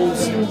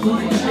samples.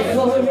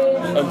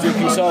 I'm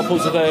drinking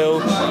samples of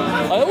ale.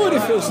 I already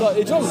feel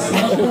slightly drunk.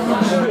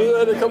 We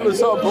had a couple of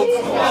samples.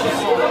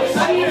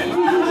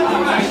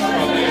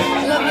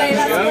 Lovely,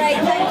 that's great,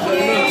 thank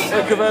you.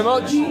 Thank you very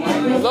much.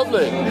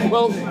 Lovely.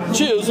 Well,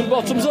 cheers and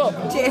bottoms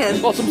up. Cheers.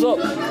 Bottoms up.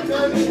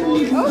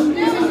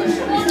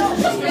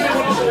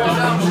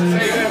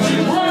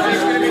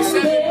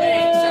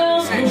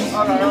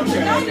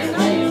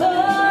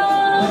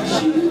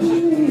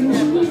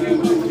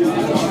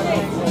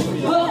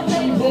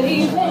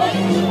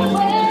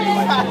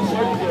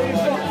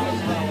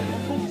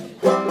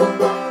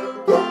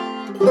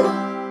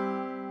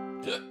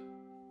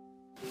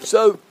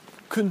 So,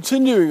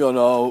 continuing on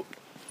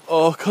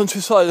our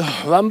countryside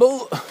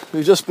ramble,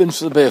 we've just been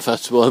to the beer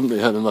festival, haven't we,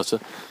 Helen Rutter?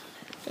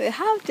 We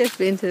have just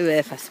been to the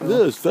beer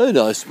festival. Yes, very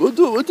nice. What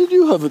did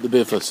you have at the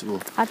beer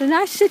festival? Had a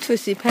nice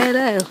citrusy pale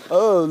ale.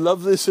 Oh,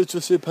 lovely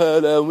citrusy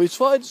pale ale. We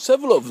tried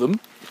several of them.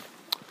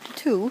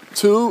 Two,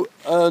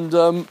 and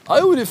I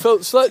already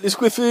felt slightly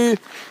squiffy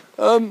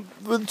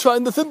with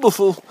trying the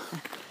thimbleful.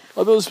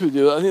 I'll be honest with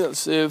you, I think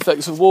that's the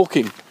effects of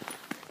walking.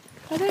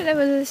 I don't know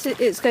whether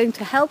it's going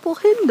to help or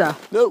hinder.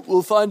 No,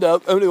 we'll find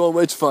out. Only one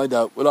way to find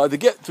out. We'll either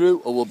get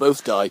through or we'll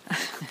both die.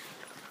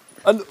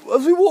 And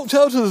as we walked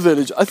out of the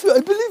village, I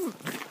believe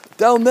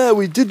down there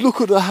we did look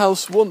at a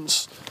house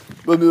once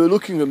when we were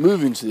looking at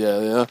moving to the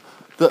area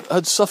that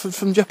had suffered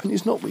from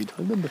Japanese knotweed.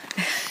 I remember.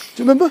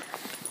 Do you remember?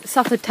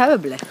 Suffered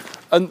terribly.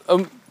 And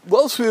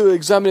whilst we were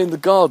examining the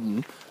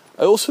garden,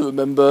 I also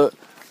remember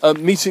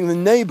meeting the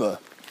neighbour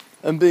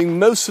and being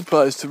most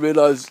surprised to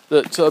realise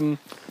that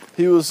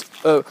he was,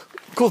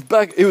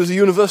 he was a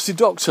university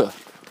doctor.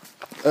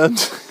 And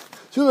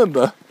do you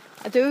remember?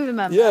 I do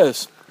remember.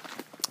 Yes.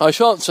 I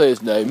shan't say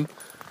his name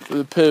for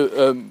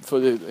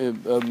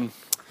the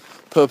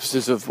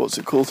purposes of what's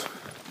it called?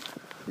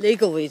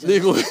 Legal reasons.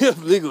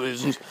 Legal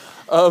reasons.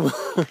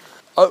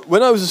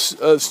 when I was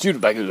a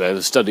student back in the day, I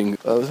was studying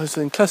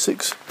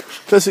classics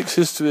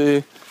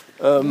history.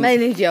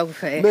 Mainly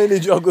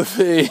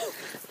geography.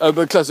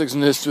 But classics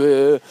and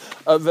history,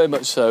 very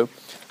much so.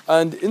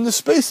 And in the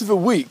space of a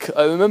week,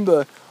 I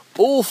remember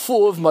all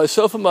four of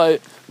myself and my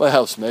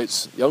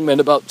housemates, young men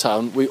about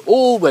town, we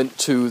all went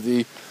to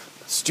the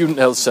Student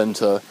Health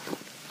Centre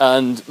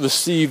and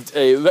received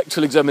a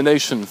rectal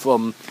examination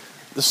from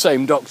the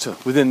same doctor.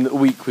 Within a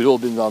week, we'd all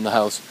been around the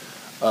house.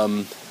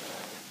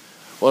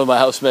 One of my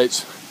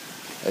housemates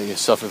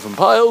suffered from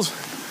piles.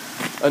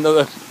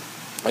 Another,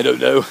 I don't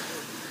know.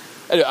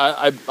 Anyway,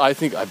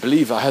 I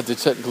believe I had the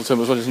technical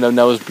term as what is known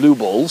now as blue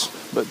balls,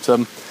 but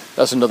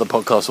that's another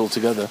podcast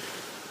altogether.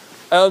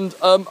 And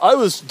I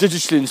was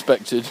digitally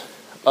inspected.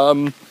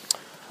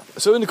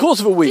 So in the course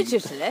of a week...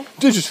 Digitally?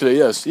 Digitally,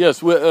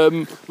 yes.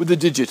 With the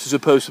digit as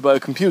opposed to by a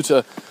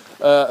computer,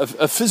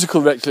 a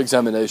physical rectal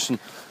examination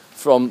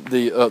from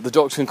the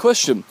doctor in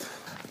question.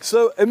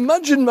 So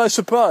imagine my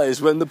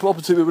surprise when the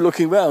property we were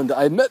looking round,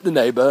 I met the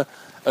neighbour,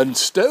 and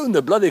stone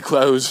the bloody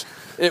crows,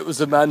 it was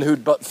the man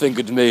who'd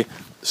butt-fingered me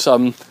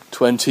some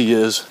 20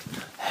 years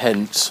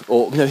hence.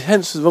 Or,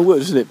 hence is the wrong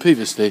word, isn't it,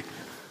 previously?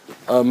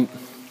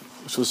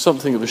 Which was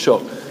something of a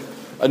shock.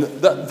 And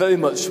that very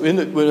much, we're in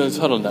a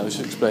tunnel now, I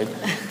should explain,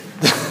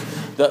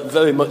 that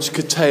very much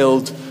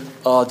curtailed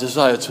our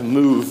desire to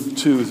move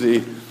to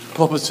the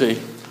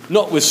property,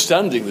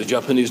 notwithstanding the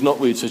Japanese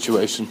knotweed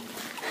situation.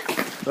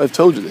 I've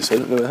told you this, I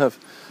don't know if I have.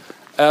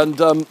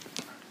 And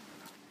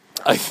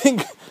I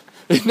think,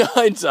 in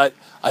hindsight,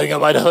 I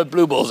might have had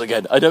blue balls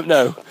again, I don't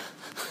know.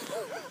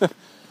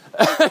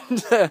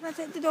 And, Can I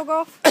take the dog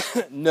off?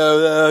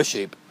 No,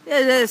 sheep.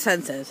 Yeah, they're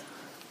sensors.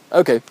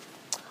 Okay.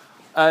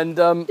 And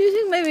Do you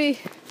think maybe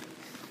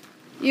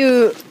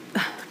you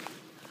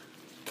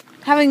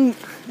having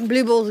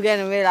blue balls again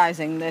and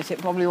realising that it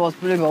probably was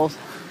blue balls,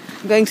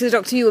 going to the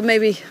doctor, you were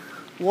maybe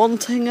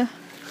wanting a finger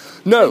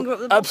up no, the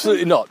bottom?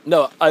 absolutely not.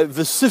 No, I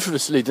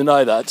vociferously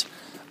deny that.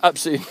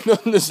 Absolutely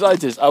not in the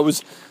slightest.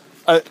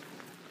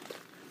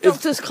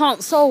 Doctors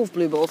can't solve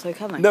blue balls, though,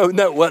 can they?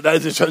 No, well,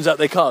 as it turns out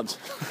they can't.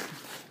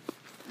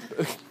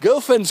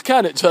 Girlfriends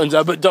can, it turns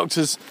out, but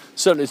doctors,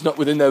 certainly it's not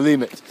within their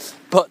remit.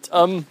 But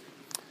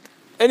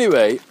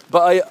anyway,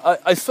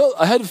 I felt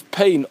I had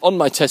pain on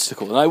my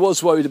testicle, and I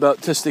was worried about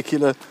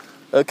testicular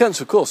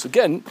cancer, of course.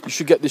 Again, you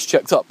should get this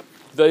checked up.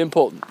 Very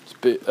important.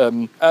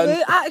 And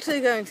We're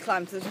actually going to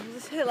climb to the top of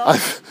this hill,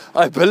 aren't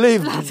we? I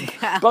believe,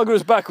 hell. bugger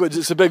us backwards,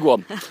 it's a big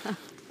one.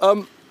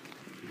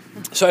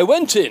 So I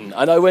went in,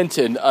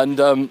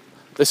 and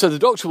they said, the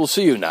doctor will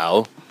see you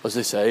now, as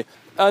they say.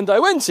 And I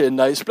went in,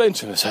 I explained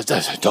to him, I said,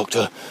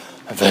 Doctor,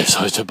 I'm very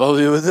sorry to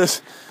bother you with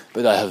this,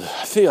 but I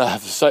feel I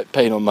have a slight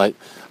pain on my, I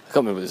can't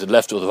remember whether it's the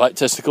left or the right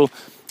testicle,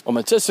 on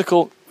my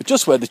testicle,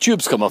 just where the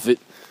tubes come off it,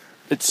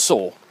 it's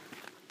sore.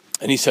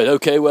 And he said,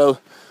 okay,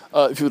 well,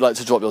 if you would like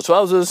to drop your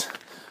trousers,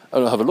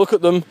 and I'll have a look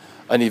at them.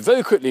 And he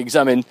very quickly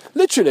examined,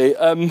 literally,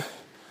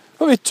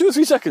 probably 2 or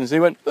 3 seconds, and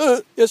he went,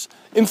 yes,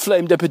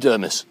 inflamed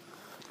epidermis.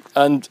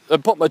 And I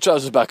popped my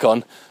trousers back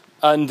on,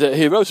 and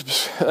he wrote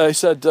a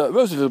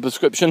little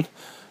prescription,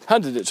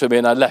 handed it to me,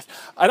 and I left.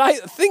 And I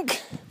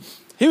think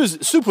he was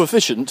super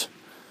efficient,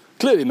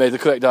 clearly made the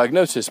correct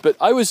diagnosis, but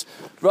I was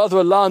rather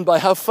alarmed by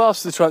how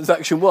fast the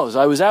transaction was.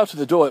 I was out of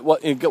the door at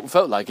what it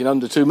felt like in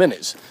under 2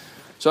 minutes.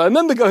 So I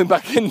remember going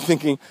back in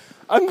thinking,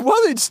 I'm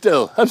worried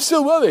still. I'm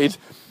still worried.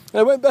 And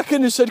I went back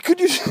in and said, could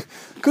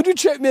you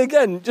check me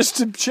again, just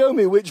to show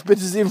me which bit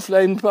is the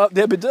inflamed part of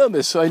the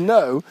epidermis, so I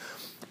know.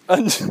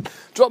 And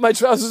dropped my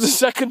trousers a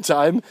second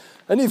time,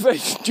 and he very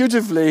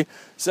dutifully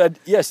said,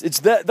 yes, it's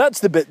there. That's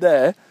the bit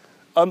there.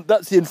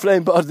 That's the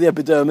inflamed part of the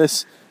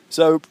epidermis,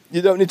 so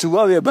you don't need to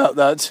worry about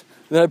that.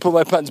 And then I put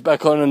my pants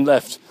back on and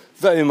left,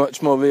 very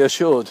much more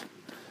reassured.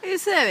 Are you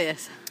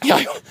serious?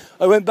 Yeah,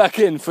 I went back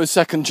in for a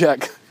second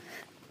check.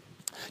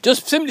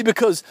 Just simply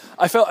because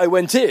I felt I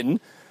went in,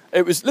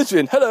 it was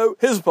literally, hello,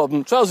 here's the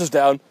problem, trousers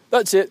down,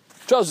 that's it,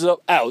 trousers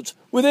up, out,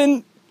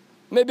 within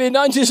maybe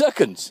 90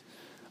 seconds.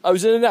 I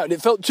was in and out, and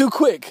it felt too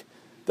quick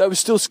that I was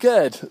still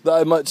scared that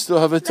I might still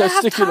have a They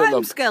have testicular time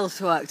lump. scales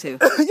to work to.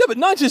 Yeah, but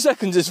 90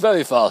 seconds is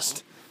very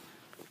fast.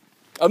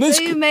 I mean,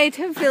 So you made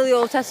him feel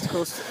your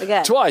testicles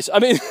again? twice. I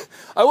mean,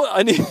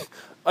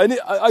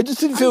 I just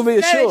didn't feel I'm very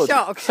reassured.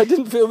 shocked. I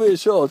didn't feel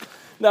reassured.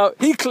 Now,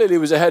 he clearly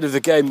was ahead of the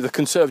game with the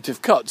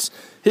Conservative cuts.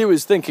 He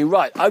was thinking,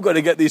 right, I've got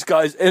to get these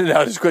guys in and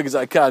out as quick as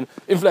I can.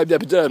 Inflamed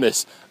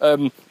epidermis,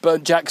 burnt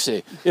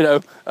jacksie,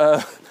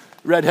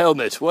 red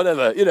helmet,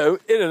 whatever, in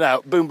and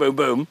out, boom, boom,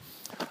 boom.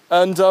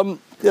 And,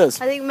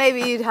 yes. I think maybe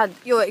you'd had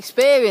your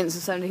experience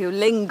of somebody who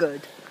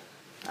lingered,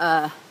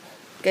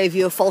 gave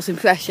you a false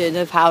impression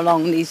of how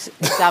long these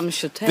exams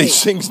should take.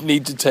 These things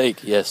need to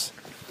take, yes.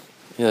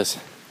 Yes.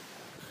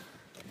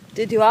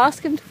 Did you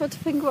ask him to put a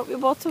finger up your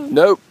bottom?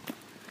 Nope.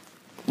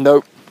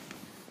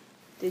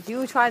 Did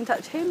you try and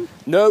touch him?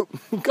 No.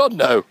 God,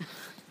 no.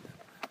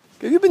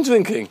 Have you been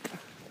drinking?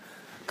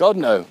 God,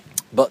 no.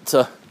 But,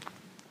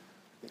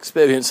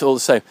 experience all the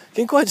same.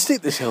 Getting quite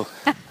steep, this hill.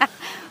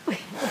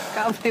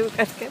 Can't believe we're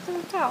going to get to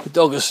the top. The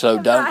dog has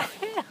slowed down. That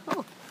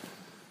hill.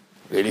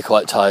 Really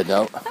quite tired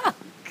now. Oh,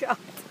 God.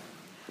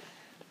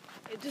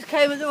 It just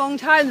came at the wrong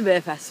time, the beer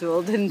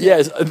festival, didn't it?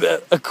 Yes,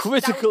 a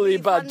critically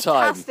That would bad be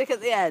time. fantastic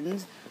at the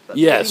end, but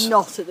Yes. maybe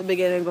not at the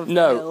beginning of the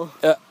No,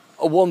 hill.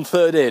 a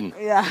 1/3 in.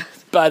 Yeah.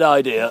 Bad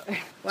idea.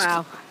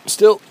 Wow.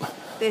 Still,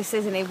 This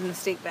isn't even the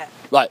steep bit.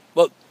 right,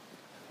 well,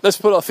 let's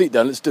put our feet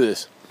down, let's do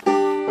this.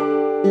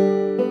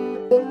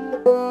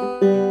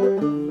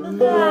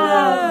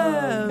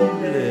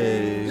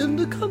 In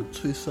the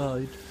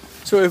countryside.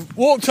 So we've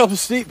walked up a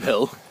steep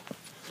hill,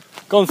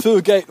 gone through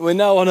a gate, we're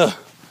now on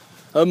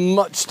a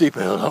much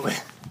steeper hill, aren't we?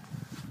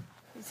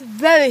 It's a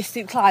very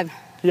steep climb.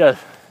 Yeah.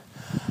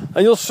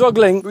 And you're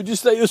struggling, would you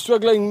say you're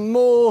struggling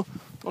more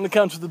on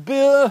account of the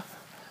beer,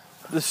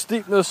 the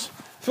steepness,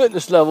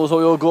 fitness levels,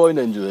 or your groin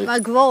injury? My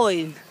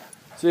groin.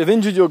 So you've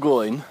injured your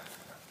groin.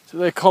 It's a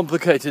very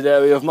complicated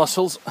area of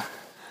muscles.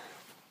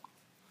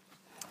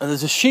 And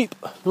there's a sheep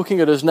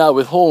looking at us now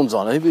with horns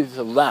on. I think it's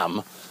a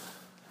ram.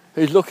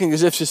 He's looking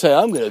as if to say,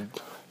 I'm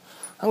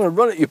gonna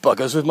run at you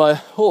buggers with my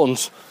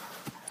horns.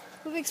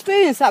 We've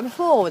experienced that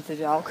before with the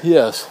dog.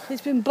 Yes. He's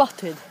been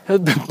butted. He's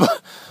been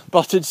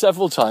butted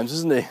several times,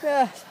 hasn't he?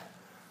 Yes.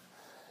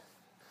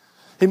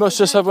 He must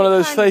just have one of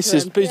those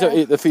faces. Please don't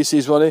eat the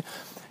feces, Ronnie.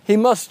 He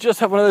must just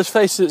have one of those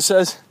faces that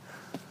says,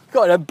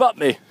 go on then, butt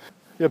me,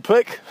 you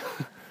prick.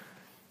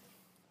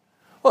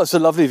 Well, it's a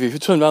lovely view. If you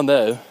turn around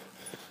there.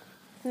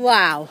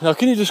 Wow. Now,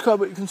 can you describe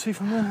what you can see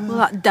from there? Well,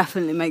 that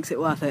definitely makes it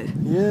worth it.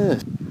 Yeah.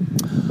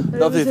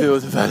 Lovely view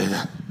of the valley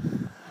there.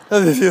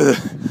 Lovely view of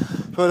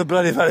the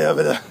bloody valley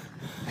over there.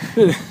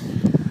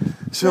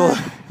 See all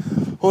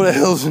the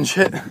hills and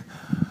shit.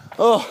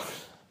 Oh.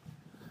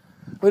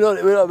 We're not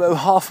about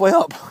halfway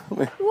up, aren't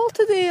we? What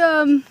are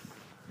the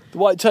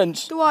White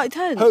Tents. The White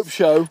Tents. Hope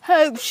Show.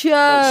 Hope Show.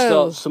 That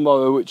starts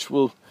tomorrow, which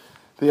will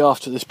be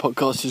after this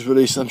podcast is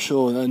released, I'm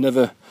sure. And I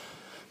never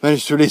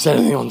managed to release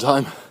anything on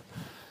time.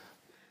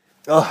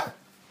 Oh,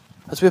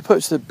 as we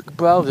approach the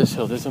brow of this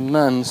hill, there's a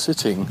man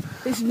sitting.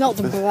 This is not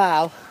the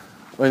brow.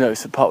 Oh no,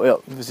 it's the part way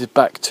up. This is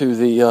back to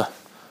the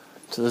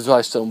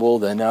dry stone wall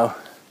there now.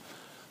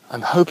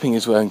 I'm hoping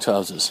he's wearing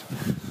trousers.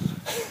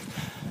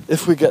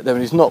 If we get there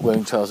and he's not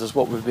wearing trousers,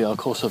 what would be our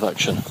course of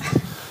action?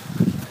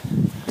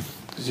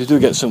 Because you do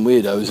get some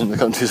weirdos in the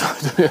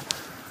countryside.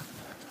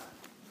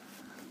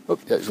 Oh,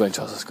 yeah, he's wearing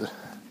trousers, good.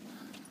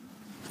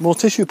 More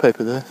tissue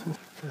paper there.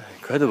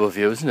 Incredible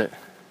view, isn't it?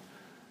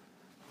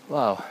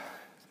 Wow.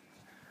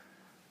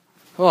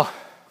 Oh.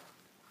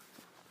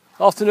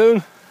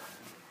 Afternoon.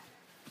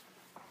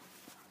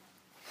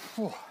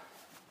 Oh.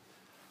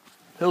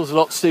 Hill's a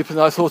lot steeper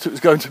than I thought it was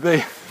going to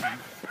be.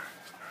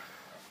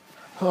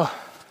 Oh.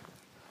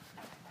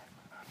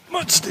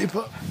 Much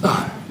steeper.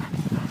 Oh.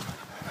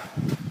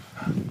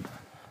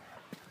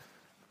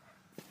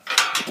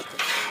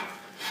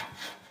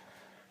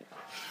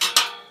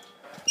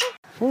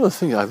 One of the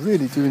things I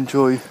really do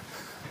enjoy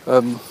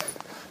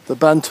the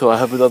banter I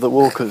have with other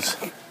walkers.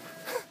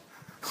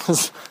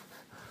 As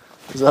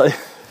I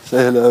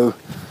say hello,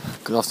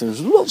 good afternoon,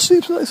 it's a lot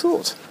steeper than I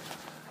thought.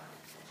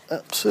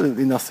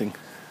 Absolutely nothing.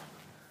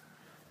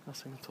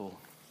 Nothing at all.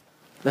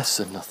 Less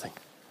than nothing.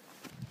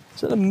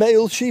 Is that a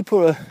male sheep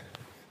or a...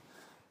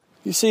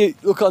 You see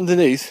it, look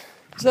underneath.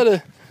 Is that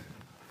a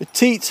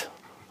teat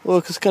or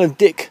a kind of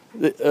dick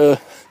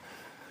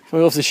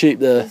coming off the sheep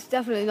there? It's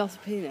definitely not a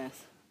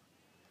penis.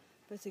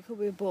 But it could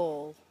be a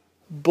ball.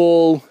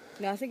 Ball.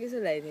 No, I think it's a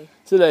lady.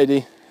 It's a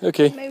lady.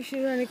 Okay. Maybe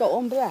she's only got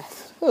one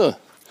breast. Huh.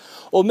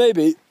 Or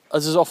maybe,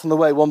 as is often the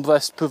way, one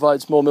breast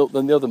provides more milk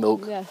than the other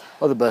milk. Yes.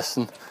 Other breast,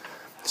 and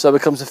so it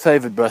becomes a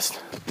favoured breast.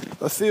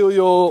 I feel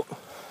you're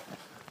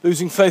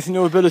losing faith in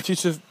your ability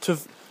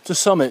to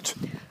summit.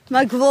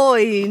 My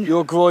groin.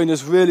 Your groin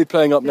is really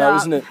playing up now,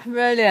 isn't it?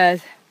 Really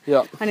is.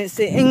 Yeah. And it's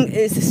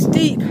the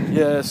steep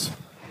Yes.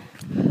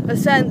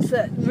 ascents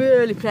that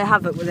really play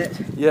havoc with it.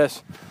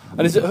 Yes.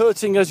 And is it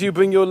hurting as you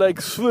bring your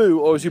leg through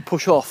or as you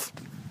push off?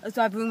 As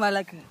I bring my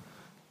leg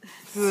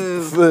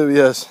through. Through,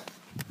 yes.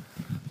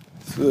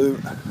 Through.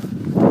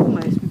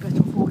 Almost be better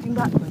off walking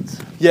backwards.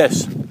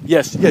 Yes.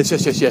 Yes.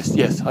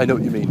 I know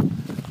what you mean.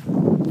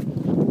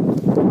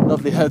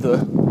 Lovely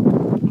heather.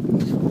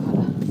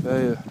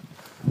 Very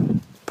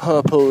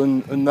purple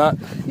and that.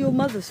 Your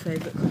mother's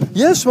favourite colour.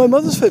 Yes, my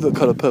mother's favourite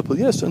colour, purple,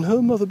 yes, and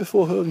her mother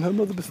before her, and her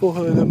mother before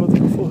her, and her mother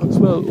before her as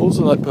well,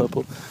 also like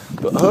purple.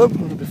 But her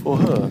mother before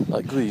her,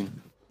 like green.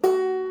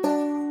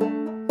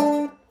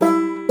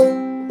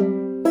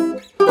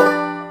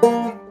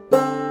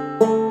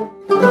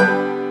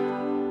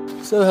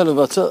 So, Helen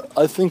Rutter,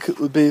 I think it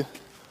would be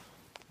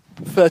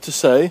fair to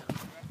say,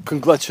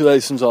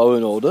 congratulations are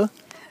in order.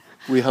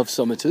 We have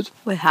summited.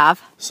 We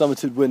have.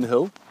 Summited Win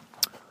Hill.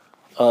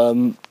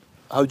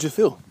 How do you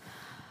feel?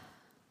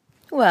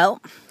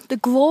 Well, the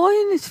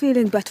groin is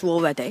feeling better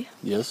already,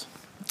 Yes.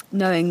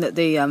 knowing that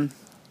the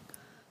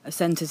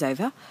ascent is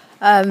over.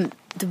 The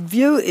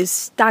view is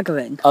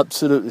staggering.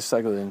 Absolutely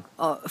staggering.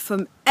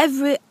 From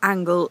every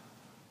angle,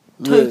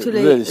 Really,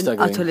 totally really and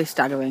staggering. utterly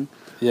staggering.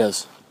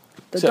 Yes.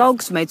 The So-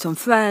 dog's made some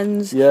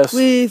friends. Yes.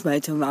 We've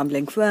made some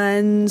rambling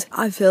friends.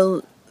 I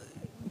feel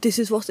this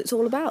is what it's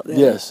all about,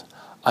 really. Yes.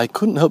 I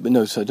couldn't help but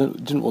notice, I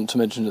didn't want to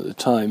mention at the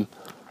time,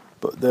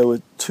 but there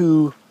were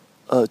two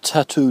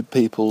tattooed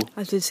people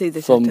I did see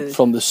the from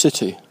tattoos. the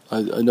city.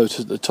 I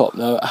noticed at the top.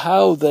 Now,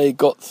 how they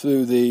got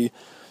through the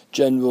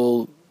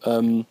general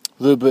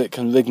rubric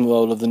and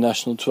rigmarole of the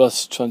National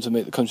Trust, trying to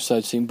make the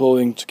countryside seem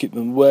boring to keep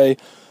them away,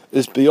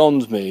 is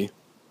beyond me,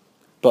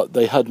 but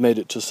they had made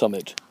it to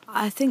Summit.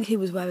 I think he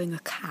was wearing a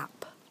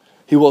cap.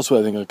 He was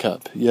wearing a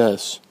cap,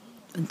 yes.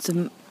 And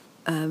some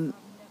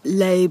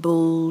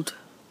labelled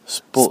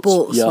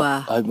Sportswear.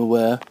 sportswear. I'm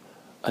aware.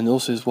 And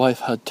also his wife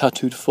had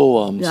tattooed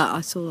forearms. Yeah,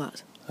 I saw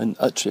that. And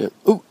actually,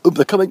 oh,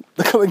 they're coming.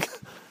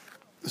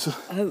 So,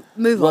 Oh,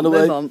 move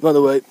on. Run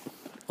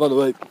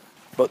away.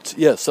 But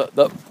yes,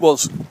 that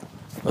was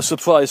a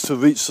surprise to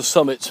reach the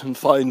summit and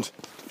find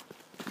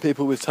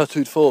people with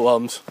tattooed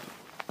forearms.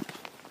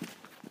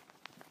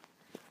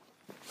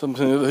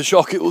 Something of a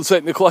shock. It will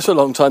take me quite a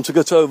long time to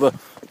get over.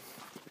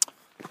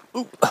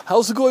 Ooh,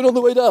 how's it going on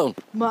the way down?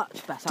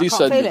 Much better. I can't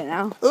Descending. feel it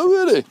now. Oh,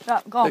 really?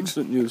 That gone.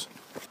 Excellent news.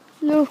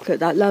 Look at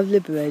that lovely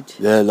bridge.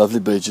 Yeah, lovely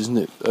bridge, isn't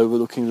it?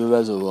 Overlooking the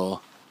reservoir.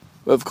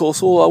 Where, of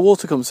course, all our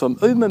water comes from.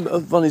 Oh, remember,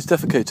 Ronnie's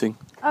defecating.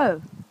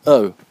 Oh,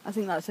 Oh. I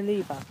think that's a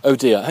lever. Oh,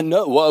 dear.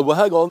 No, well,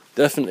 hang on.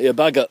 Definitely a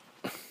bagger.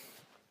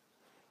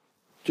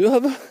 Do you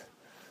have a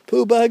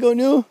poo bag on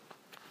you?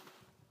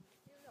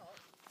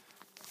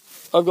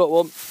 I've got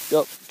one.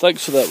 Yep,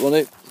 thanks for that,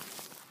 Ronnie.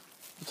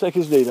 I'll take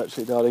his lead,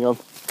 actually, darling. I'm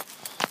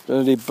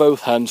going to need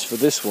both hands for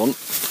this one.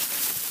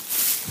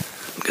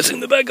 Getting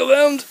the bag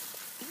around.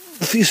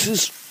 The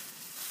feces.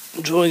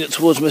 Drawing it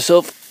towards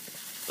myself.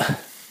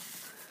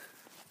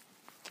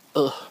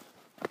 Ugh.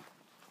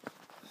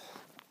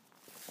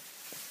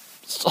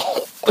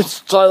 Let's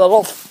try that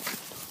off.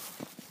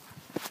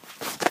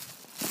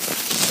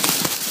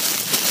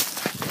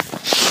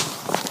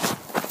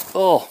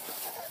 Oh.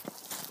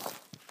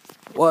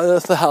 Why on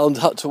earth the hound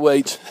had to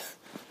wait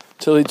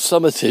till he'd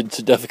summited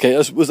to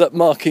defecate? Was that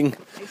marking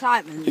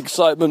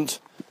excitement?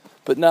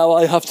 But now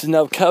I have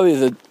to carry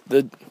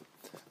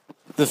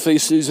the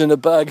feces in a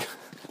bag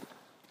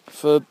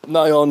for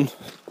nigh on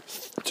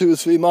 2 or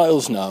 3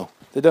 miles now.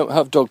 They don't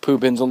have dog poo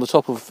bins on the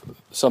top of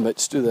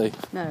summits, do they?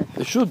 No.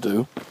 They should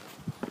do.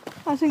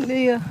 I think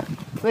the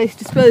waste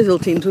disposal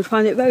teams would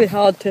find it very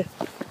hard to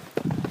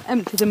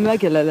empty them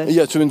regularly.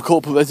 Yeah, to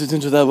incorporate it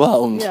into their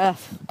round. Yeah.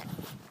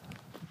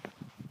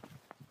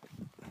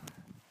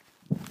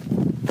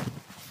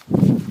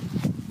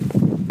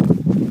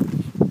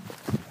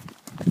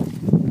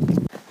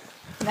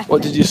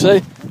 What did you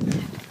say?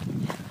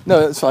 No,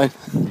 that's fine.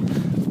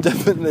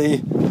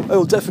 Definitely, I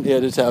will definitely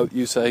edit out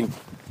you saying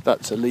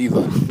that's a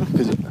lever,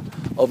 because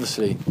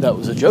obviously that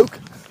was a joke,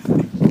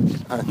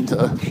 and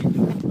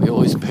we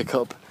always pick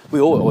up. We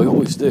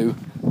always do.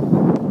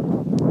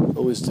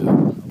 Always do.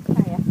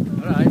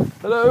 Alright.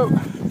 Hello.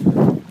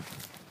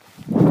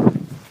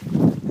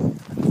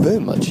 Very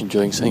much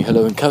enjoying saying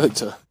hello in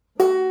character.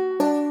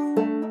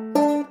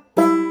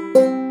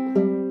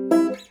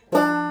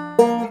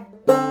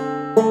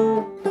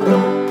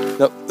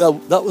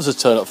 That was a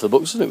turn up for the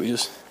books, wasn't it? We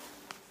just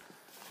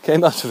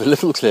came out of a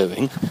little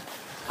clearing.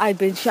 I'd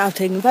been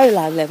shouting very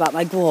loudly about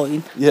my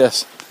groin,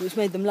 Yes, which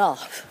made them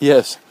laugh.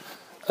 yes.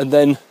 And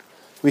then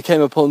we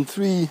came upon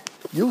 3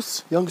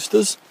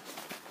 youngsters,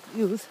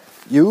 Youth.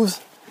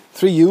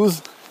 3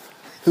 youths,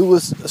 who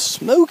was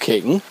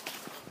smoking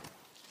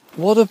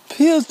what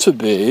appeared to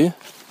be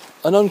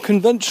an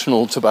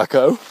unconventional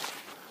tobacco.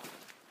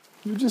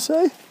 Would you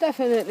say?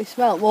 Definitely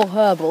smelt more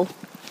herbal.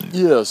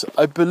 Yes,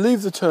 I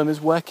believe the term is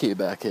wacky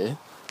back here.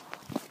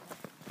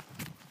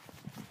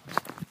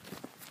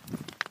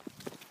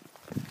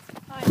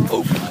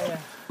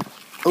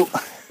 Oh,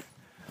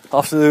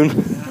 afternoon.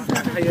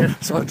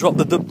 So I dropped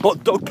the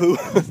dog poo.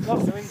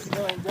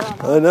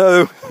 I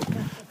know.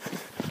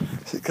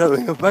 Is it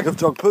carrying a bag of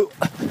dog poo?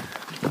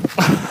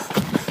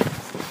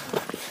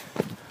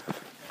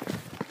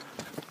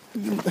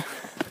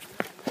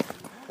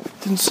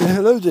 Didn't say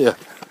hello, dear.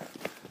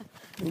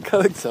 In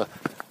character.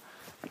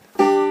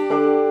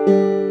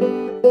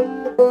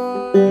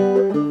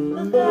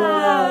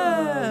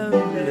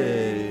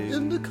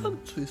 In the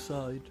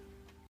countryside.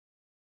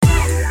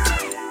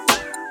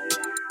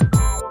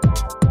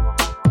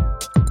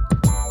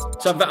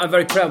 So I'm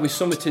very proud we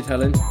summited,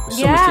 Helen. We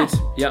Yeah. summited.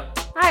 Yeah.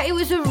 It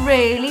was a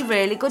really,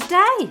 really good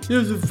day. It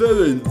was a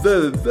very,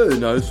 very, very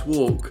nice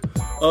walk.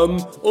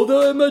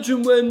 Although I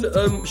imagine when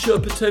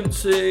Sherpa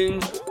Tenzing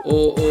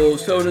or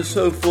so on and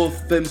so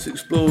forth, famous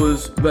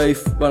explorers,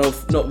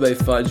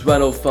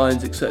 Ranulph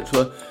Fiennes,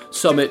 etc.,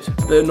 summit,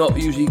 they're not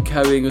usually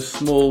carrying a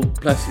small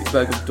plastic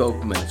bag of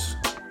dog mess.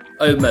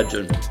 I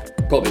imagine.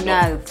 Probably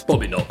No. not.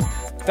 Probably not.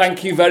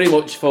 Thank you very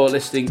much for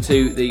listening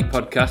to the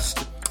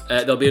podcast.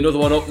 There'll be another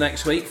one up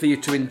next week for you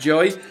to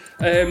enjoy.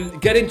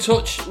 Get in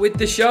touch with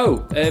the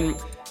show.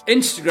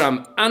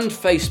 Instagram and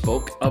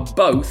Facebook are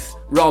both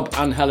Rob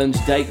and Helen's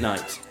date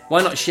nights.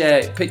 Why not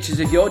share pictures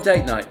of your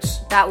date nights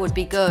That would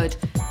be good.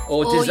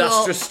 or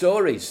disastrous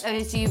stories?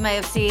 As you may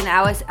have seen,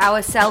 our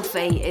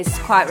selfie is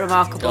quite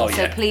remarkable. Oh,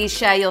 So yeah. please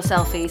share your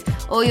selfies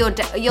or your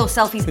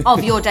selfies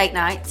of your date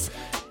nights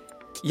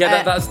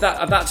Yeah,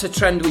 that's a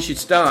trend we should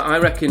start, I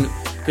reckon,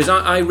 because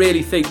I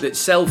really think that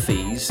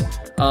selfies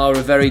are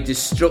a very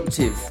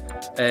destructive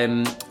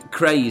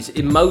craze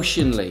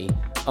emotionally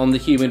on the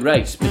human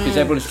race, because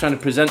everyone's trying to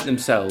present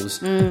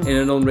themselves in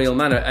an unreal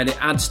manner, and it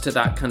adds to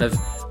that kind of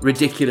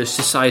ridiculous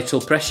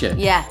societal pressure.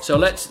 Yeah. So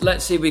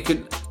let's see if we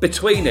could,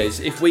 between us,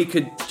 if we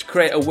could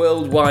create a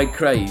worldwide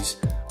craze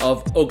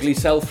of ugly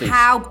selfies.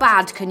 How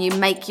bad can you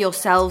make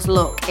yourselves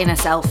look in a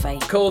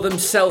selfie? Call them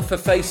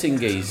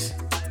self-effacing-gies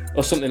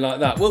or something like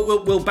that.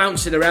 We'll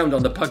bounce it around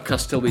on the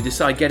podcast till we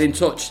decide. Get in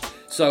touch.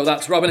 So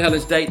that's Rob and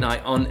Helen's Date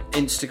Night on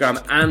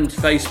Instagram and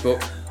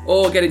Facebook,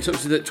 or get in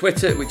touch with us at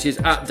Twitter, which is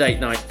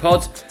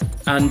 @DateNightPod.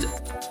 And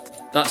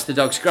that's the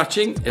dog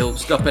scratching. He'll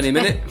stop any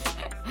minute.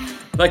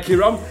 Thank you,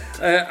 Rob.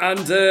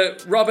 And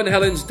Rob and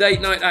Helen's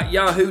Date Night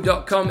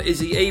 @yahoo.com is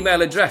the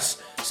email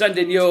address. Send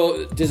in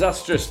your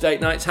disastrous date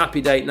nights,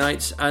 happy date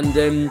nights,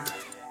 and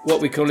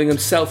what we're calling them,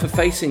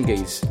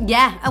 self-effacing-gies.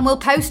 Yeah, and we'll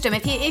post them.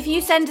 If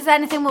you send us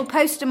anything, we'll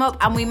post them up,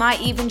 and we might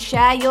even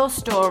share your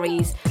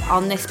stories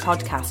on this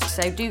podcast.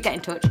 So do get in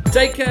touch.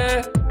 Take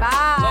care.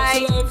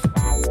 Bye. Lots of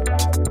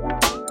love.